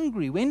see you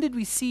hungry? When did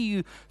we see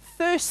you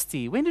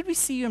thirsty? When did we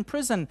see you in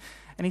prison?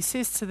 And he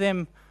says to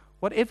them,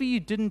 whatever you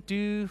didn't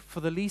do for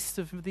the least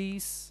of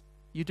these,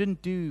 you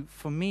didn't do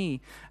for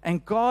me.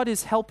 And God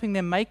is helping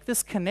them make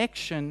this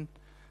connection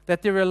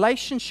that their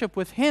relationship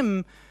with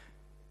him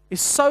is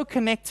so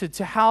connected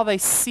to how they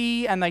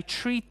see and they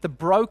treat the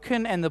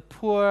broken and the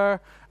poor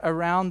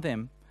around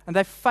them. And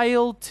they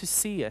failed to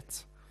see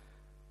it.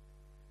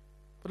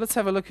 But let's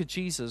have a look at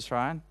Jesus,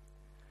 right?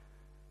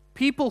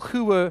 People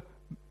who were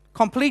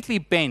completely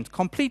bent,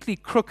 completely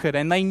crooked,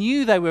 and they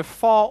knew they were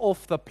far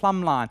off the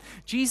plumb line.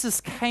 Jesus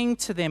came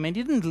to them and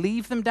he didn't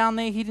leave them down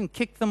there. He didn't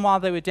kick them while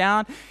they were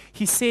down.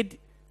 He said,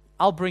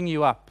 I'll bring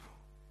you up.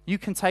 You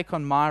can take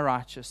on my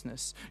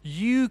righteousness.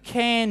 You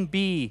can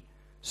be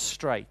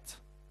straight.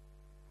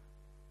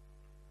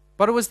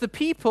 But it was the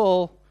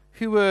people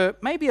who were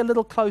maybe a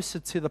little closer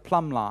to the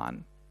plumb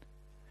line.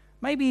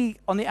 Maybe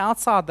on the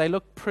outside they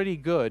looked pretty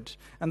good.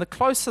 And the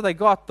closer they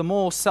got, the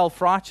more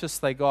self-righteous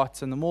they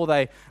got, and the more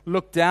they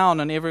looked down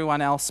on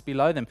everyone else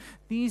below them.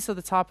 These are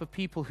the type of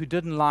people who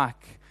didn't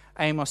like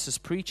Amos's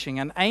preaching.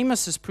 And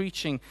Amos's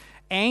preaching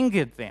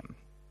angered them.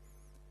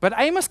 But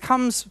Amos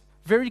comes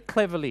very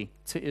cleverly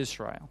to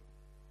Israel.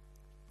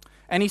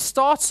 And he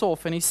starts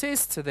off and he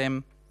says to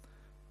them,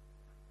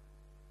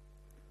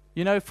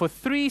 you know, for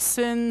 3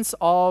 sins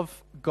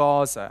of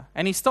Gaza.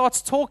 And he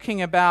starts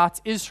talking about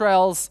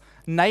Israel's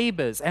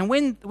neighbors. And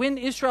when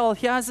Israel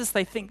hears this,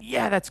 they think,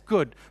 yeah, that's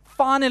good.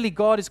 Finally,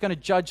 God is going to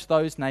judge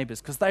those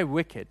neighbors because they're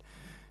wicked.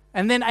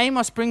 And then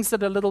Amos brings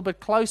it a little bit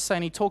closer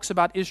and he talks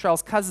about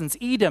Israel's cousins,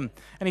 Edom.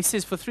 And he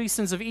says, for 3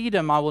 sins of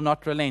Edom, I will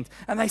not relent.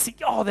 And they say,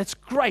 oh, that's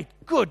great.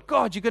 Good.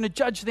 God, you're going to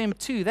judge them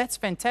too. That's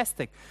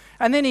fantastic.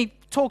 And then he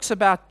talks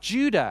about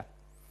Judah.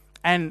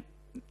 And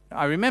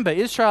I remember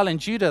Israel and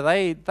Judah,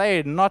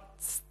 they're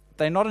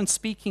not in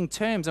speaking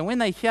terms. And when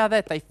they hear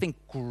that, they think,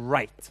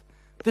 great.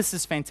 This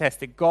is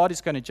fantastic. God is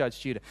going to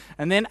judge Judah.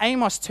 And then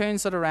Amos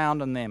turns it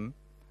around on them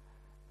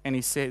and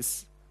he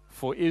says,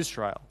 for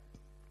Israel,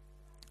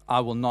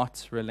 I will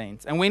not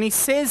relent. And when he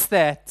says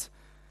that,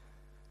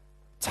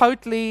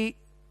 totally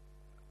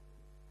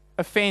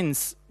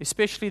offends,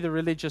 especially the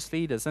religious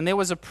leaders. And there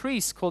was a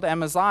priest called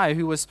Amaziah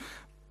who was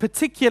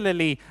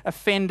particularly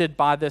offended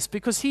by this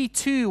because he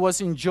too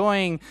was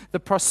enjoying the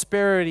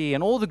prosperity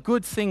and all the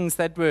good things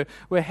that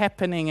were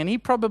happening. And he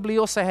probably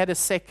also had a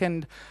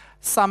second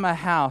summer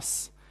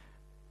house.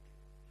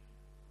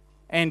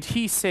 And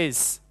he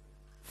says,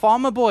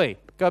 farmer boy,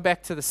 go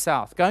back to the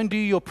south. Go and do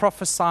your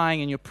prophesying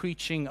and your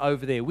preaching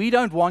over there. We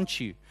don't want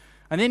you.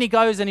 And then he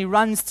goes and he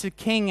runs to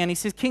King and he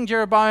says, King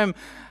Jeroboam,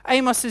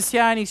 Amos is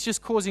here and he's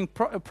just causing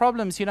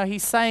problems. You know,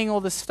 he's saying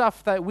all this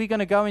stuff that we're going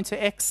to go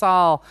into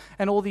exile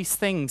and all these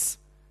things.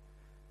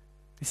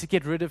 He said,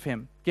 get rid of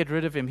him. get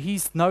rid of him.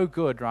 He's no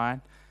good, right?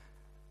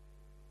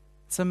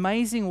 It's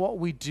amazing what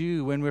we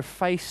do when we're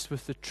faced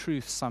with the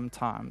truth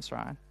sometimes,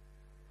 right?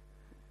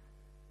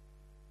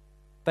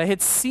 They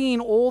had seen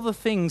all the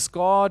things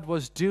God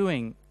was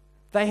doing.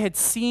 They had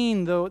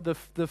seen the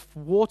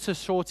water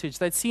shortage.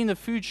 They'd seen the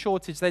food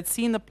shortage. They'd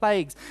seen the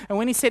plagues. And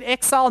when he said,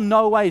 exile,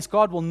 no ways,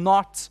 God will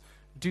not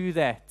do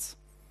that.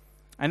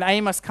 And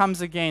Amos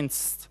comes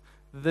against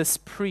this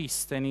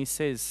priest and he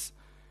says,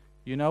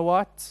 you know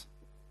what?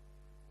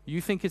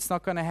 You think it's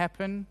not going to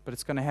happen, but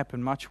it's going to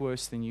happen much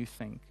worse than you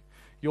think.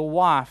 Your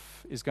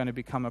wife is going to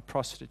become a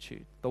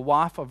prostitute. The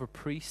wife of a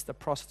priest, a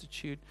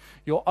prostitute.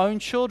 Your own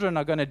children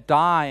are going to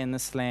die in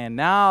this land.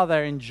 Now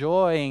they're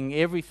enjoying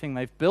everything.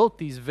 They've built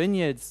these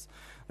vineyards.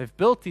 They've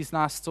built these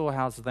nice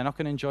storehouses. They're not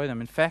going to enjoy them.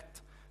 In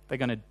fact, they're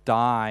going to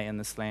die in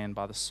this land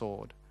by the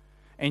sword.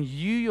 And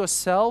you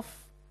yourself,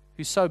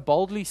 who so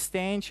boldly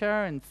stand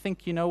here and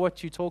think you know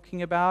what you're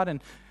talking about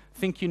and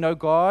think you know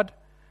God,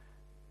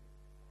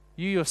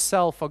 you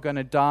yourself are going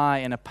to die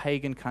in a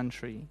pagan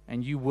country,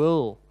 and you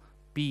will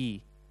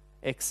be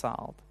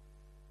exiled.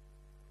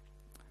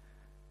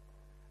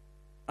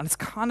 And it's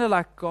kind of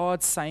like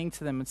God saying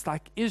to them, it's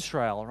like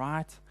Israel,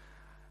 right?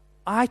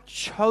 I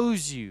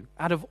chose you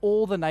out of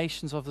all the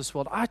nations of this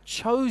world. I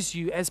chose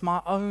you as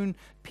my own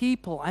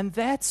people, and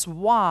that's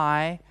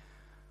why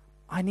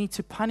I need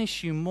to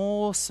punish you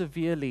more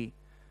severely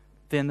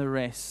than the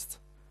rest.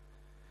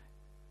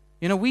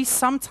 You know, we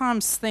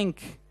sometimes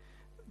think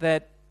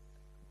that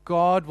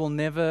God will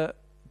never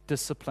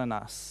discipline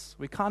us.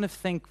 We kind of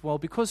think, well,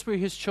 because we're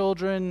his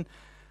children,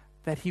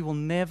 that he will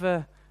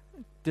never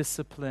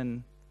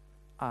discipline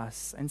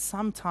us. And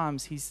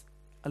sometimes he's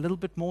a little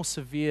bit more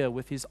severe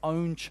with his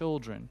own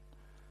children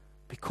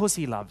because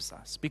he loves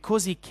us,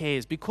 because he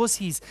cares, because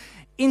he's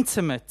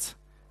intimate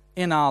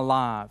in our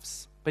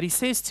lives. But he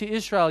says to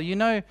Israel, you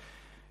know,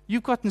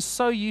 you've gotten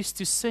so used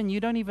to sin, you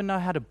don't even know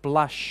how to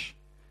blush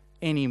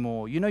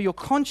anymore. You know, your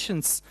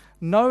conscience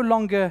no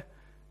longer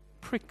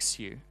pricks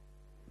you,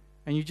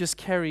 and you just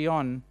carry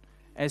on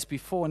as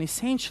before. And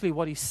essentially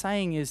what he's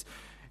saying is,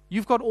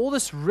 you've got all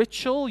this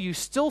ritual, you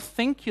still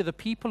think you're the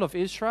people of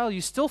Israel,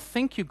 you still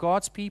think you're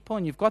God's people,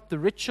 and you've got the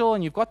ritual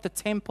and you've got the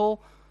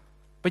temple,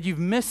 but you've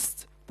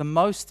missed the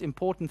most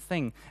important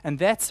thing, and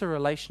that's a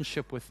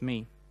relationship with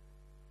me.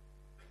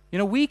 You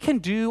know, we can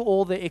do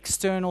all the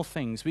external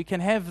things, we can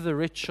have the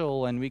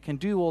ritual and we can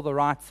do all the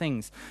right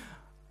things,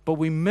 but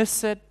we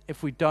miss it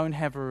if we don't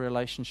have a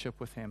relationship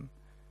with him.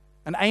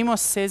 And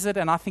Amos says it,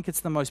 and I think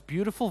it's the most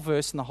beautiful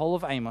verse in the whole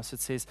of Amos.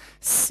 It says,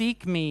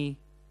 seek me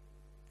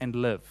and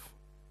live.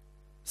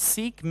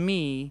 Seek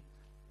me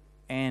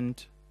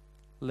and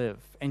live.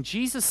 And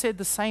Jesus said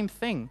the same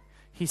thing.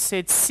 He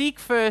said, seek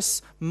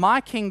first my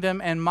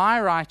kingdom and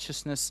my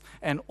righteousness,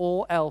 and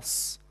all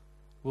else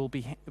will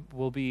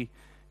be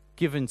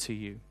given to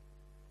you.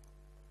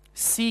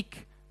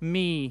 Seek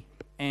me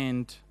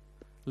and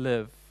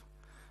live.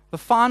 The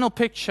final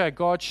picture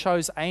God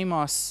shows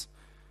Amos,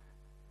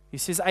 he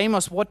says,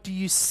 Amos, what do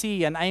you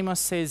see? And Amos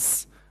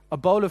says, a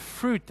bowl of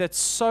fruit that's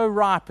so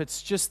ripe,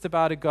 it's just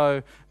about to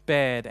go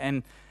bad.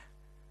 And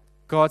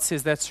God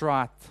says, that's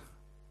right.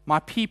 My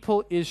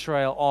people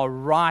Israel are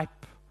ripe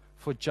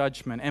for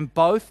judgment. And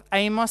both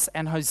Amos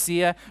and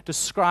Hosea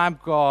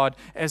describe God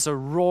as a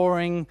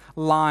roaring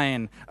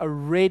lion,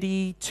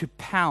 ready to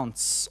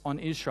pounce on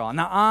Israel.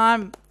 Now,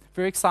 I'm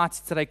very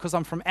excited today because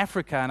I'm from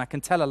Africa and I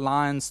can tell a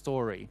lion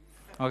story.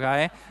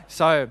 Okay?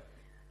 So,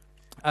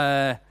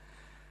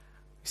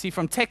 see,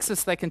 from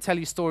Texas, they can tell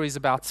you stories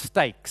about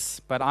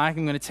steaks, but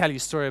I'm going to tell you a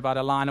story about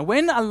a lion. And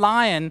when a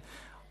lion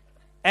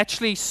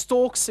actually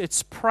stalks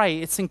its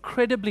prey, it's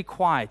incredibly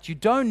quiet. You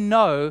don't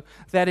know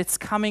that it's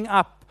coming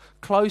up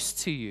close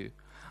to you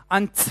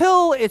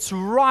until it's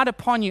right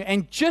upon you.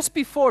 And just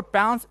before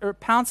it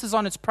pounces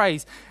on its prey,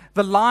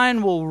 the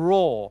lion will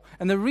roar.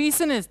 And the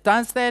reason it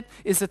does that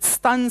is it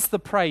stuns the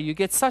prey. You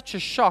get such a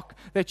shock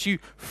that you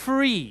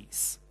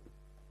freeze.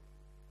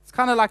 It's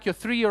kind of like your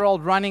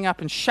 3-year-old running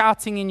up and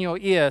shouting in your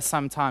ear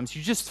sometimes.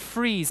 You just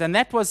freeze. And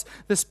that was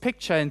this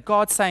picture. And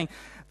God saying,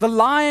 the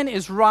lion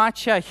is right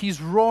here.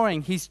 He's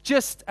roaring. He's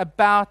just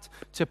about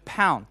to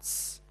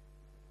pounce.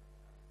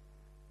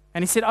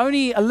 And he said,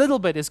 only a little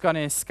bit is going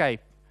to escape.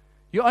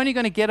 You're only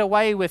going to get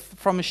away with,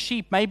 from a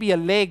sheep, maybe a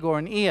leg or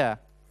an ear.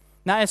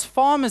 Now, as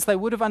farmers, they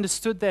would have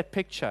understood that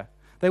picture.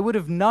 They would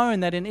have known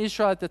that in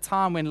Israel at the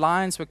time when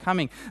lions were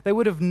coming, they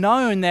would have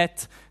known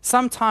that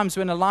sometimes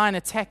when a lion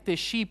attacked their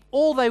sheep,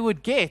 all they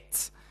would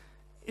get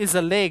is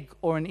a leg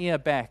or an ear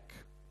back.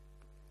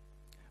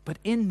 But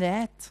in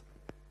that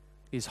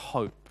is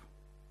hope.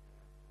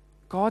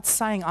 God's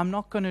saying, I'm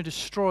not going to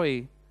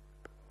destroy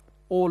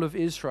all of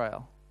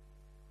Israel.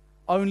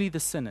 Only the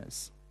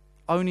sinners.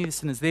 Only the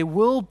sinners. There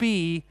will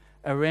be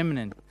a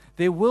remnant.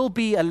 There will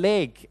be a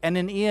leg and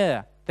an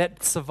ear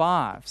that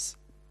survives.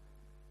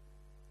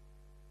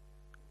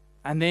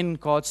 And then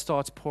God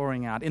starts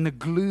pouring out. In the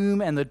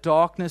gloom and the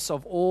darkness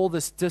of all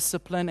this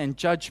discipline and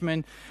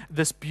judgment,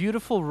 this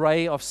beautiful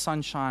ray of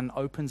sunshine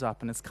opens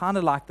up. And it's kind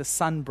of like the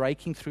sun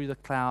breaking through the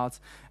clouds.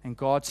 And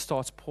God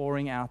starts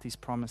pouring out these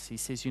promises. He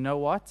says, you know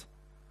what?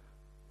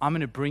 I'm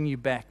going to bring you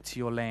back to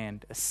your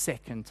land a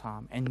second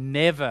time and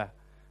never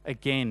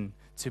again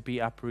to be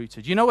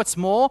uprooted. You know what's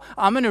more?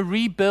 I'm going to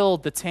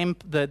rebuild the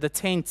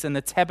tents and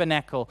the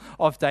tabernacle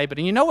of David.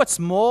 And you know what's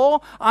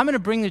more? I'm going to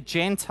bring the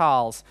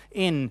Gentiles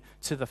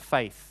into the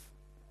faith.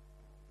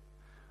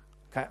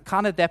 Okay,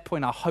 kind of at that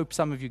point, I hope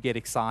some of you get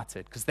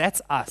excited because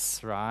that's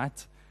us,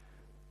 right?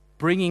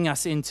 Bringing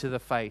us into the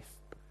faith.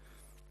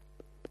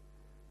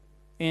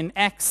 In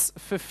Acts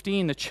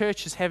 15, the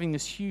church is having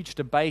this huge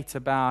debate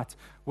about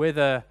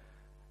whether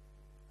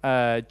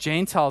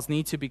Gentiles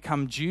need to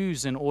become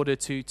Jews in order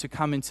to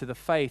come into the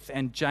faith.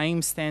 And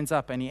James stands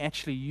up and he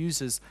actually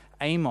uses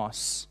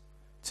Amos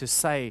to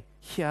say,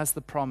 here's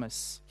the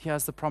promise.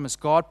 Here's the promise.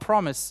 God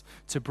promised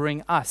to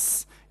bring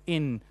us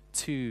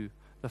into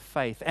the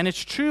faith. And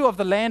it's true of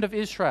the land of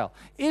Israel.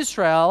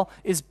 Israel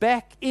is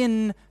back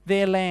in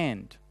their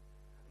land.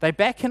 They're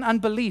back in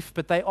unbelief,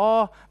 but they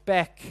are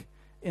back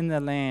in the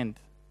land.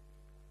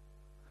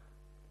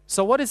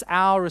 So what is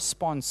our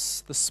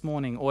response this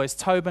morning? Or as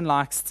Tobin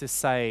likes to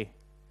say,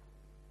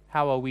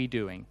 how are we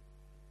doing?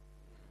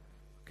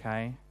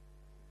 Okay.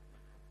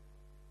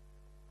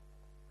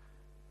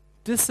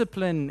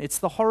 Discipline, it's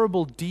the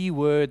horrible D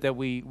word that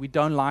we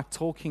don't like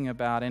talking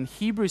about. And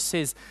Hebrews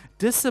says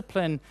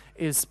discipline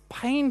is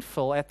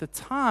painful at the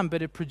time,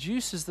 but it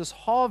produces this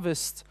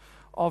harvest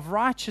of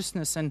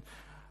righteousness. And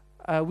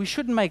we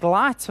shouldn't make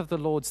light of the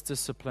Lord's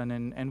discipline,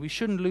 and we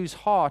shouldn't lose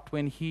heart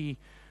when He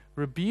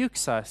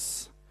rebukes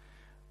us.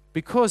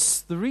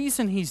 Because the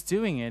reason He's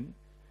doing it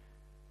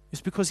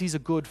is because He's a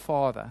good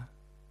Father.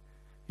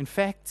 In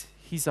fact,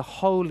 He's a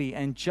holy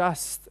and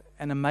just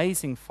and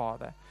amazing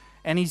Father.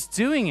 And He's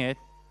doing it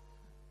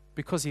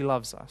because He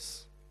loves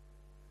us.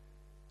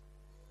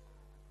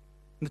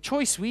 And the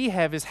choice we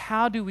have is,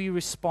 how do we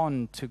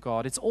respond to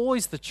God? It's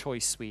always the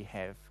choice we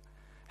have.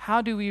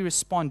 How do we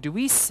respond? Do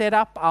we set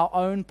up our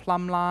own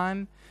plumb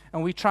line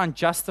and we try and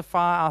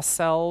justify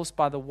ourselves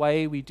by the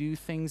way we do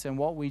things and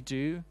what we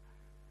do?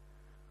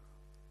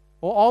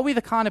 Or are we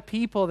the kind of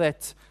people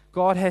that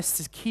God has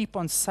to keep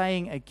on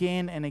saying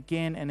again and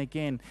again and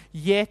again,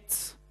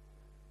 yet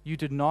you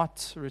did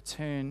not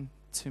return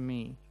to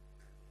me?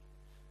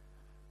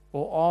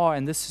 Or are,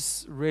 and this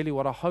is really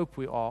what I hope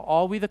we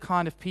are we the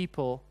kind of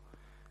people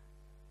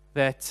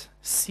that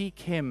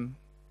seek Him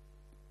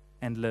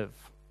and live?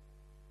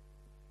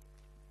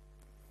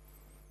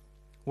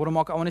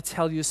 Watermark, I want to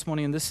tell you this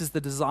morning, and this is the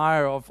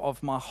desire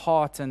of my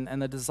heart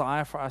and the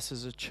desire for us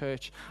as a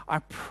church. I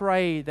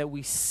pray that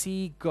we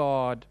see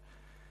God,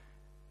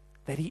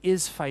 that He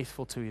is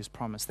faithful to His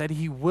promise, that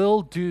He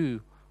will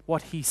do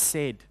what He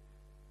said.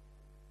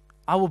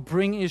 I will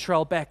bring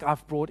Israel back.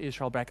 I've brought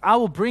Israel back. I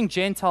will bring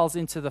Gentiles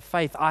into the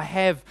faith. I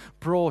have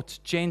brought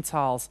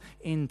Gentiles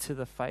into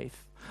the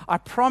faith. I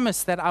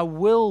promise that I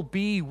will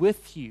be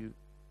with you.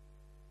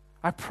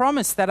 I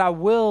promise that I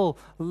will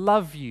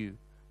love you.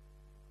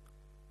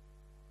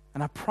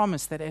 And I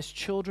promise that as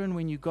children,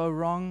 when you go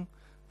wrong,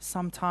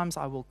 sometimes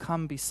I will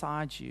come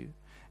beside you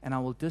and I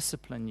will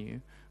discipline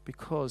you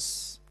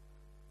because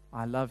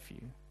I love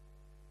you.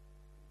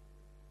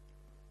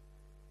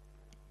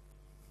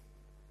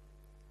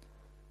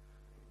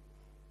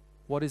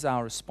 What is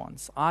our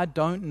response? I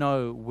don't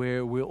know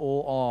where we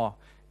all are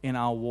in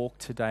our walk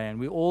today, and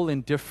we're all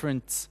in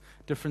different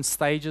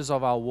stages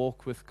of our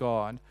walk with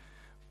God.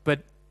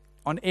 But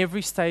on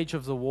every stage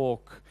of the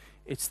walk,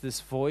 it's this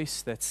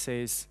voice that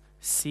says,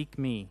 seek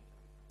me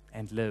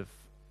and live.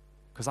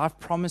 Because I've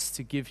promised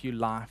to give you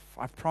life.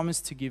 I've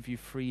promised to give you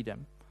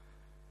freedom.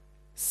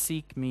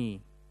 Seek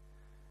me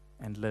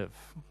and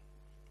live.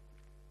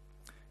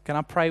 Can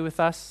I pray with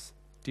us?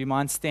 Do you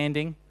mind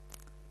standing?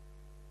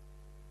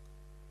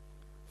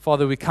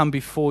 Father, we come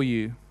before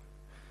you,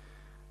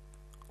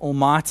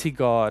 Almighty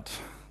God,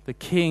 the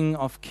King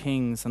of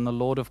kings and the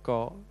Lord of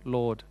God,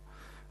 Lord,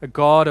 a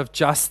God of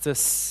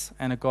justice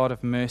and a God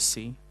of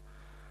mercy,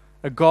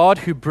 a God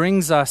who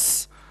brings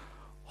us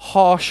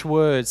harsh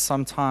words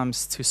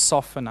sometimes to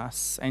soften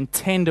us and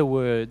tender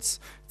words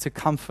to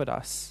comfort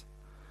us.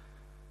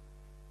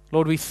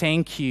 Lord, we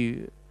thank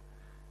you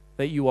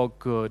that you are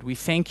good. We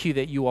thank you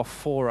that you are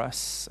for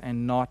us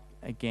and not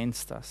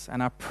against us.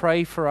 And I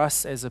pray for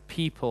us as a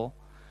people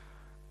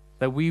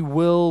that we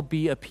will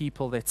be a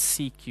people that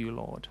seek you,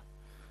 Lord.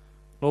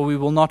 Lord, we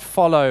will not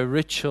follow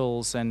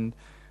rituals and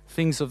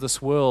things of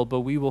this world,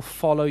 but we will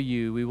follow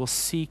you. We will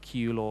seek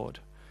you, Lord,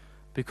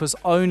 because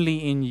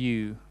only in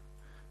you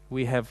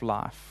we have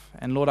life.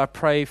 And Lord, I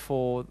pray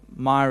for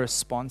my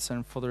response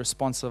and for the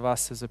response of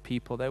us as a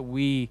people, that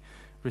we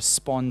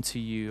respond to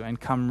you and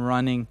come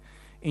running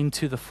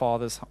into the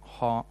Father's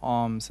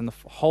arms and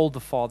hold the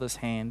Father's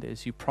hand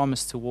as you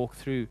promise to walk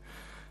through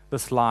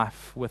this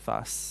life with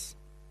us.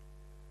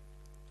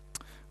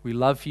 We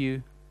love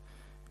you.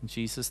 In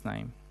Jesus'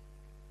 name,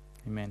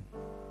 amen.